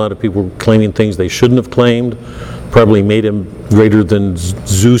overwriting. A lot of people were claiming things they shouldn't have claimed. Probably made him greater than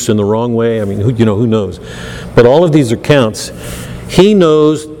Zeus in the wrong way. I mean, who knows? But all of these accounts, he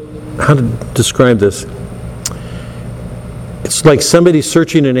knows how to describe this. It's like somebody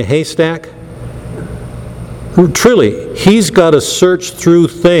searching in a haystack. Truly, he's got to search through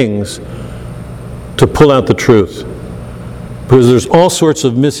things to pull out the truth, because there's all sorts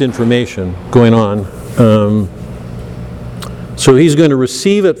of misinformation going on. So he's going to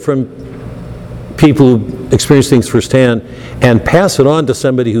receive it from people who experience things firsthand and pass it on to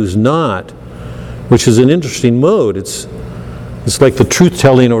somebody who's not, which is an interesting mode. It's like the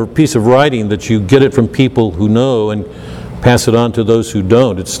truth-telling or piece of writing that you get it from people who know and pass it on to those who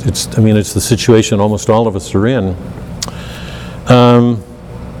don't. It's the situation almost all of us are in.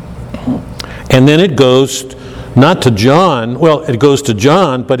 And then it goes not to John, it goes to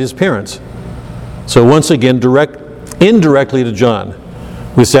John, but his parents. So once again, indirectly to John,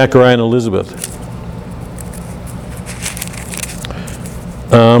 with Zechariah and Elizabeth.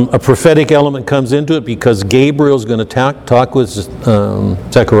 A prophetic element comes into it because Gabriel's going to talk with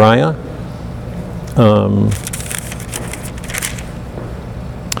Zechariah.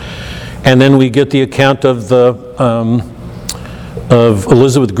 And then we get the account of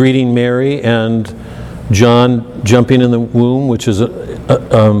Elizabeth greeting Mary and John jumping in the womb, which is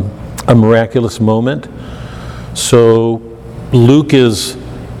a miraculous moment. So Luke is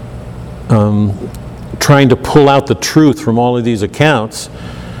trying to pull out the truth from all of these accounts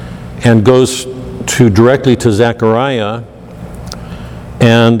and goes directly to Zechariah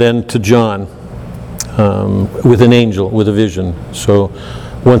and then to John with an angel, with a vision. So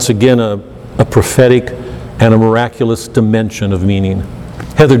once again, a prophetic and a miraculous dimension of meaning.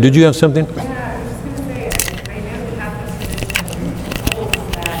 Heather, did you have something? Yeah, I was just going to say, I know the Catholic tradition holds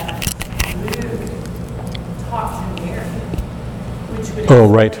that Luke talked to Mary, which would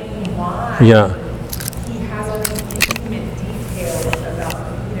explain why he has all these intimate details about,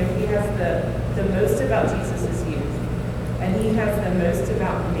 he has the most about Jesus' youth, and he has the most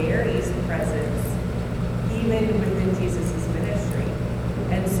about Mary's presence, even within Jesus' ministry.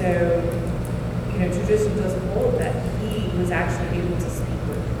 And so, tradition does hold that he was actually able to speak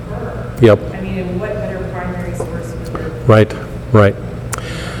with her. Yep. I mean, and what better primary source would there be? Right.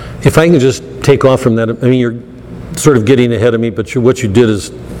 If I can just take off from that, you're sort of getting ahead of me, but what you did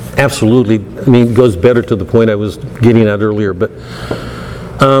is absolutely, goes better to the point I was getting at earlier. But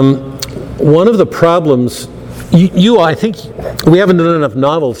one of the problems, I think we haven't done enough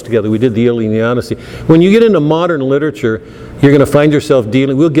novels together. We did the Iliad and the Odyssey. When you get into modern literature, you're going to find yourself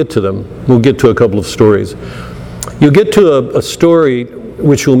dealing, we'll get to them. We'll get to a couple of stories. You'll get to a story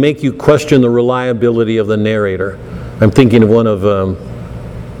which will make you question the reliability of the narrator. I'm thinking of one of,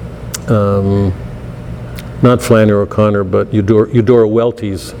 not Flannery O'Connor, but Eudora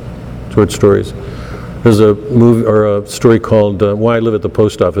Welty's short stories. There's a movie or a story called Why I Live at the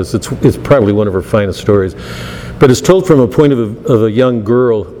Post Office. It's probably one of her finest stories. But it's told from a point of a young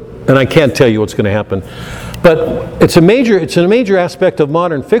girl and I can't tell you what's going to happen. But it's a major aspect of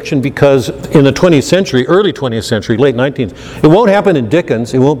modern fiction, because in the 20th century, early 20th century, late 19th, it won't happen in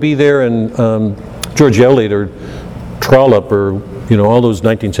Dickens. It won't be there in George Eliot or Trollope or all those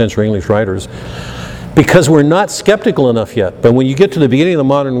 19th century English writers, because we're not skeptical enough yet. But when you get to the beginning of the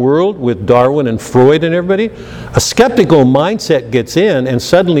modern world with Darwin and Freud and everybody, a skeptical mindset gets in, and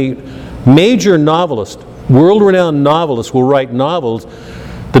suddenly major novelists, world-renowned novelists, will write novels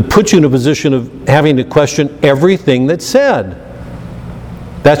that put you in a position of having to question everything that's said.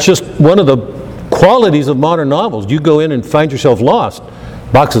 That's just one of the qualities of modern novels. You go in and find yourself lost.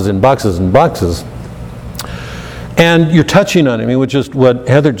 Boxes and boxes and boxes. And you're touching on it. I mean, which is what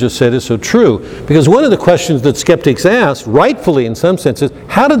Heather just said is so true. Because one of the questions that skeptics ask, rightfully in some sense, is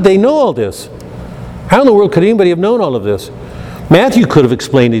how did they know all this? How in the world could anybody have known all of this? Matthew could have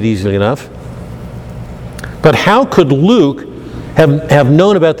explained it easily enough. But how could Luke have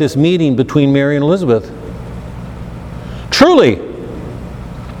known about this meeting between Mary and Elizabeth? Truly,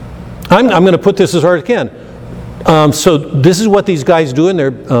 I'm going to put this as hard as I can. So this is what these guys do in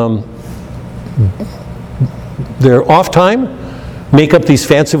their off time, make up these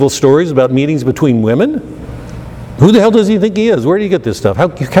fanciful stories about meetings between women. Who the hell does he think he is? Where do you get this stuff? How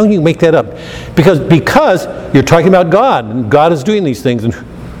can you make that up? Because you're talking about God, and God is doing these things, and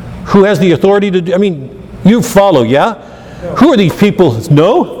who has the authority to do? I mean, you follow, yeah? No. Who are these people?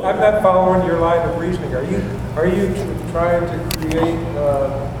 No? I'm not following your line of reasoning. Are you trying to create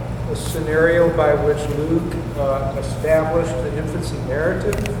a scenario by which Luke established the infancy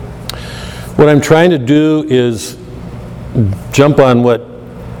narrative? What I'm trying to do is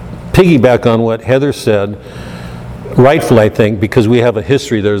piggyback on what Heather said, rightfully I think, because we have a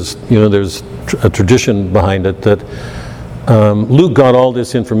history, there's a tradition behind it, that Luke got all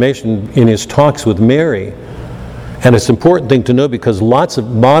this information in his talks with Mary. And it's an important thing to know, because lots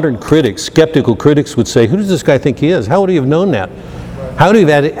of modern critics, skeptical critics, would say, who does this guy think he is? How would he have known that? How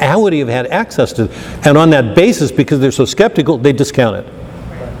would he have had access to it? And on that basis, because they're so skeptical, they discount it.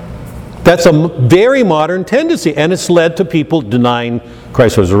 That's a very modern tendency, and it's led to people denying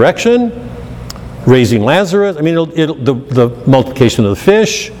Christ's resurrection, raising Lazarus. I mean, the multiplication of the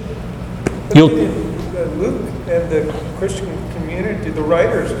fish. Luke and the Christian community, the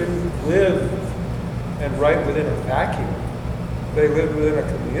writers didn't live and write within a vacuum. They lived within a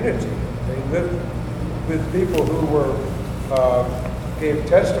community. They lived with people who gave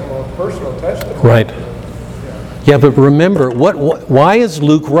testimony, personal testimony. Right. Yeah, but remember, why is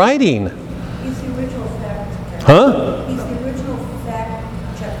Luke writing? He's the original fact checker. Huh? He's the original fact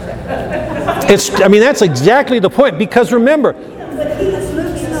checker. That's exactly the point, because remember, But he was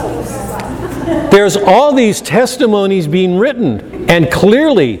Luke's nose. there's all these testimonies being written, and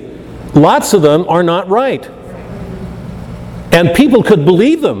clearly, lots of them are not right. And people could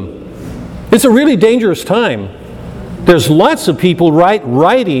believe them. It's a really dangerous time. There's lots of people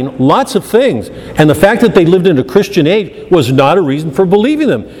writing lots of things. And the fact that they lived in a Christian age was not a reason for believing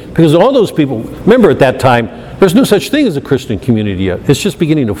them. Because all those people, remember at that time, there's no such thing as a Christian community yet. It's just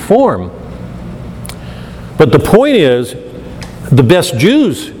beginning to form. But the point is, the best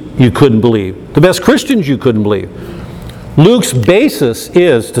Jews you couldn't believe. The best Christians you couldn't believe. Luke's basis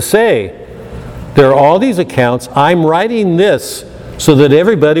is to say, there are all these accounts, I'm writing this so that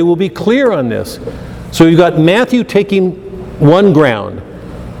everybody will be clear on this. So you've got Matthew taking one ground,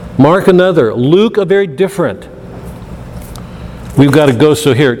 Mark another, Luke a very different. We've got to go,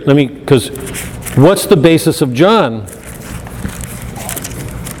 so here, because what's the basis of John?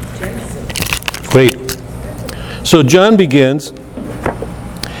 Wait. So John begins,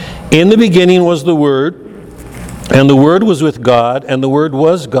 in the beginning was the Word, and the Word was with God, and the Word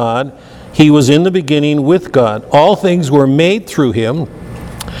was God. He was in the beginning with God. All things were made through Him,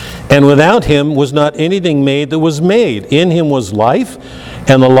 and without Him was not anything made that was made. In Him was life,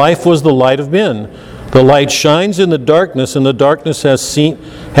 and the life was the light of men. The light shines in the darkness, and the darkness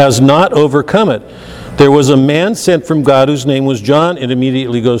has not overcome it. There was a man sent from God whose name was John. It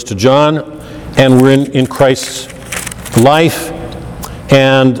immediately goes to John, and we're in Christ's life.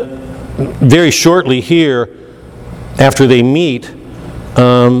 And very shortly here, after they meet,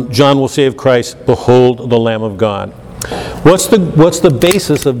 John will say of Christ, "Behold the Lamb of God." What's the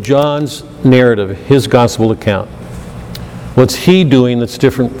basis of John's narrative, his gospel account? What's he doing that's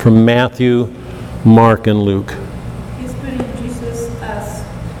different from Matthew, Mark, and Luke? He's putting Jesus as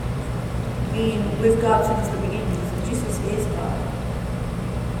being with God since the beginning. Jesus is God.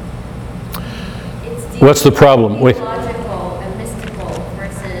 What's the problem? Wait. Theological and mystical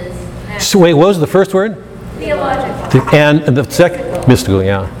versus So wait, what was the first word? theological. And the second? Mystical,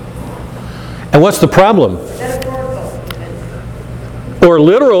 yeah. And what's the problem? Metaphorical. Or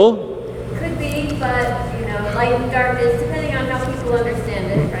literal. Could be, but, light and darkness, depending on how people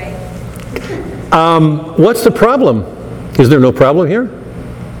understand it, right? What's the problem? Is there no problem here?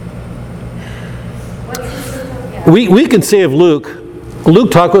 We can say of Luke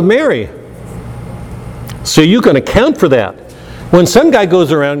talked with Mary. So you can account for that. When some guy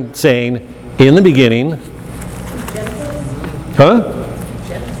goes around saying, in the beginning, huh?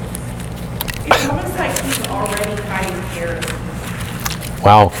 It's almost like he's already hiding character.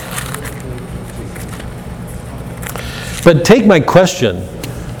 Wow. But take my question.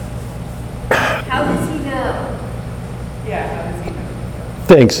 How does he know? Yeah, how does he know?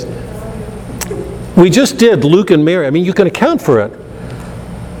 Thanks. We just did Luke and Mary. I mean, you can account for it.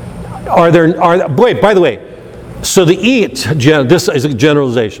 Wait, by the way, so the East, this is a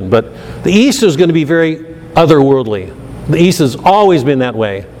generalization, but the East is going to be very otherworldly. The East has always been that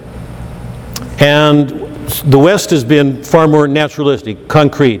way. And the West has been far more naturalistic,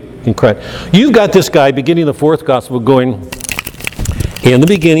 concrete, in Christ. You've got this guy beginning the fourth gospel going, in the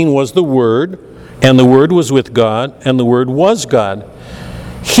beginning was the Word, and the Word was with God, and the Word was God.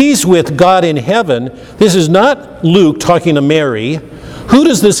 He's with God in heaven. This is not Luke talking to Mary. Who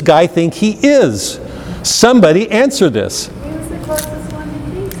does this guy think he is? Somebody answer this. He was the closest one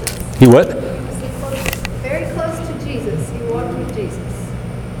to Jesus. He what? He was very close to Jesus. He walked with Jesus.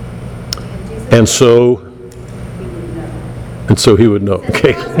 And so he would know.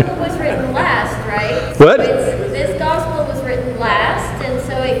 Okay. This gospel was written last, right? What? This gospel was written last, and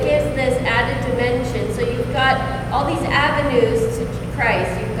so it gives this added dimension. So you've got all these avenues to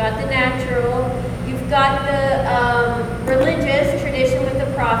Christ. You've got the natural, you've got the religious tradition with the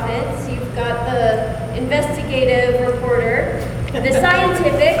prophets, you've got the investigative reporter, the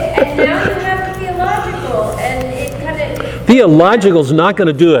scientific, and now you have the theological, and it kind of... Theological is not going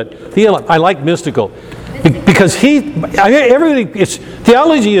to do it. I like mystical. Because theology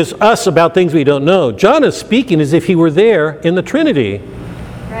is us about things we don't know. John is speaking as if he were there in the Trinity.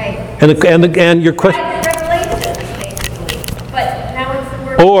 Right. And your question... Revelation, basically. But now it's the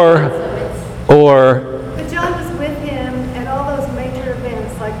word... But John was with him at all those major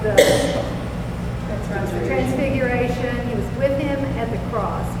events like the Transfiguration. He was with him at the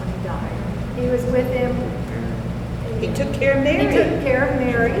cross when he died. He was with him. He took care of Mary. He took care of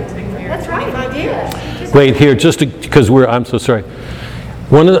Mary. That's right, he did. Wait, here, just because I'm so sorry.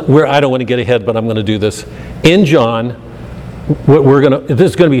 I don't want to get ahead, but I'm going to do this. In John, this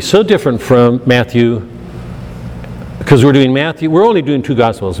is going to be so different from Matthew, because we're only doing two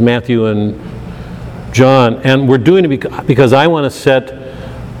Gospels, Matthew and John, and we're doing it because I want to set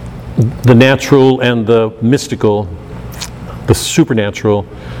the natural and the mystical, the supernatural,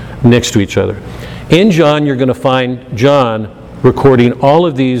 next to each other. In John, you're going to find John recording all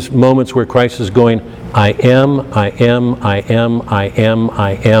of these moments where Christ is going, I am, I am, I am, I am,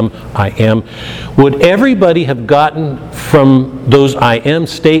 I am, I am. Would everybody have gotten from those I am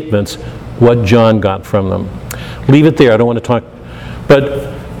statements what John got from them? Leave it there. I don't want to talk.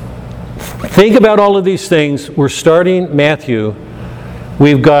 But think about all of these things. We're starting Matthew.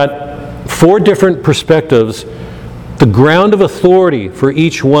 We've got 4 different perspectives. The ground of authority for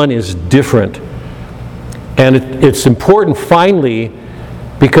each one is different. And it's important, finally,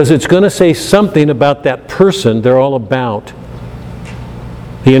 because it's going to say something about that person they're all about.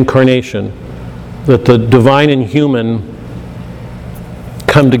 The incarnation. That the divine and human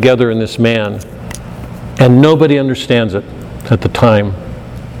come together in this man. And nobody understands it at the time.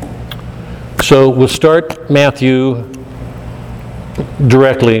 So we'll start Matthew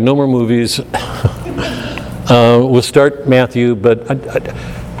directly. No more movies. We'll start Matthew, but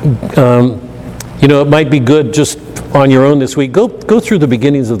it might be good just on your own this week. Go through the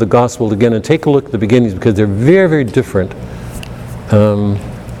beginnings of the gospel again and take a look at the beginnings, because they're very, very different. And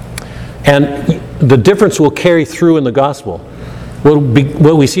the difference will carry through in the gospel.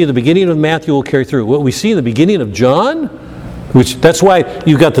 What we see at the beginning of Matthew will carry through. What we see in the beginning of John, that's why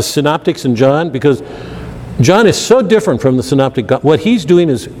you've got the synoptics in John, because John is so different from the synoptic. What he's doing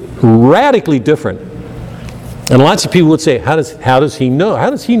is radically different. And lots of people would say, how does he know? How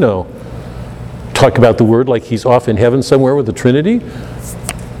does he know? Talk about the Word like he's off in heaven somewhere with the Trinity?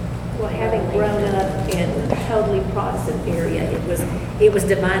 Well, having grown up in a totally Protestant area, it was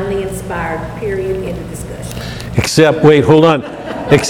divinely inspired, period, end of discussion. Except, wait, hold on.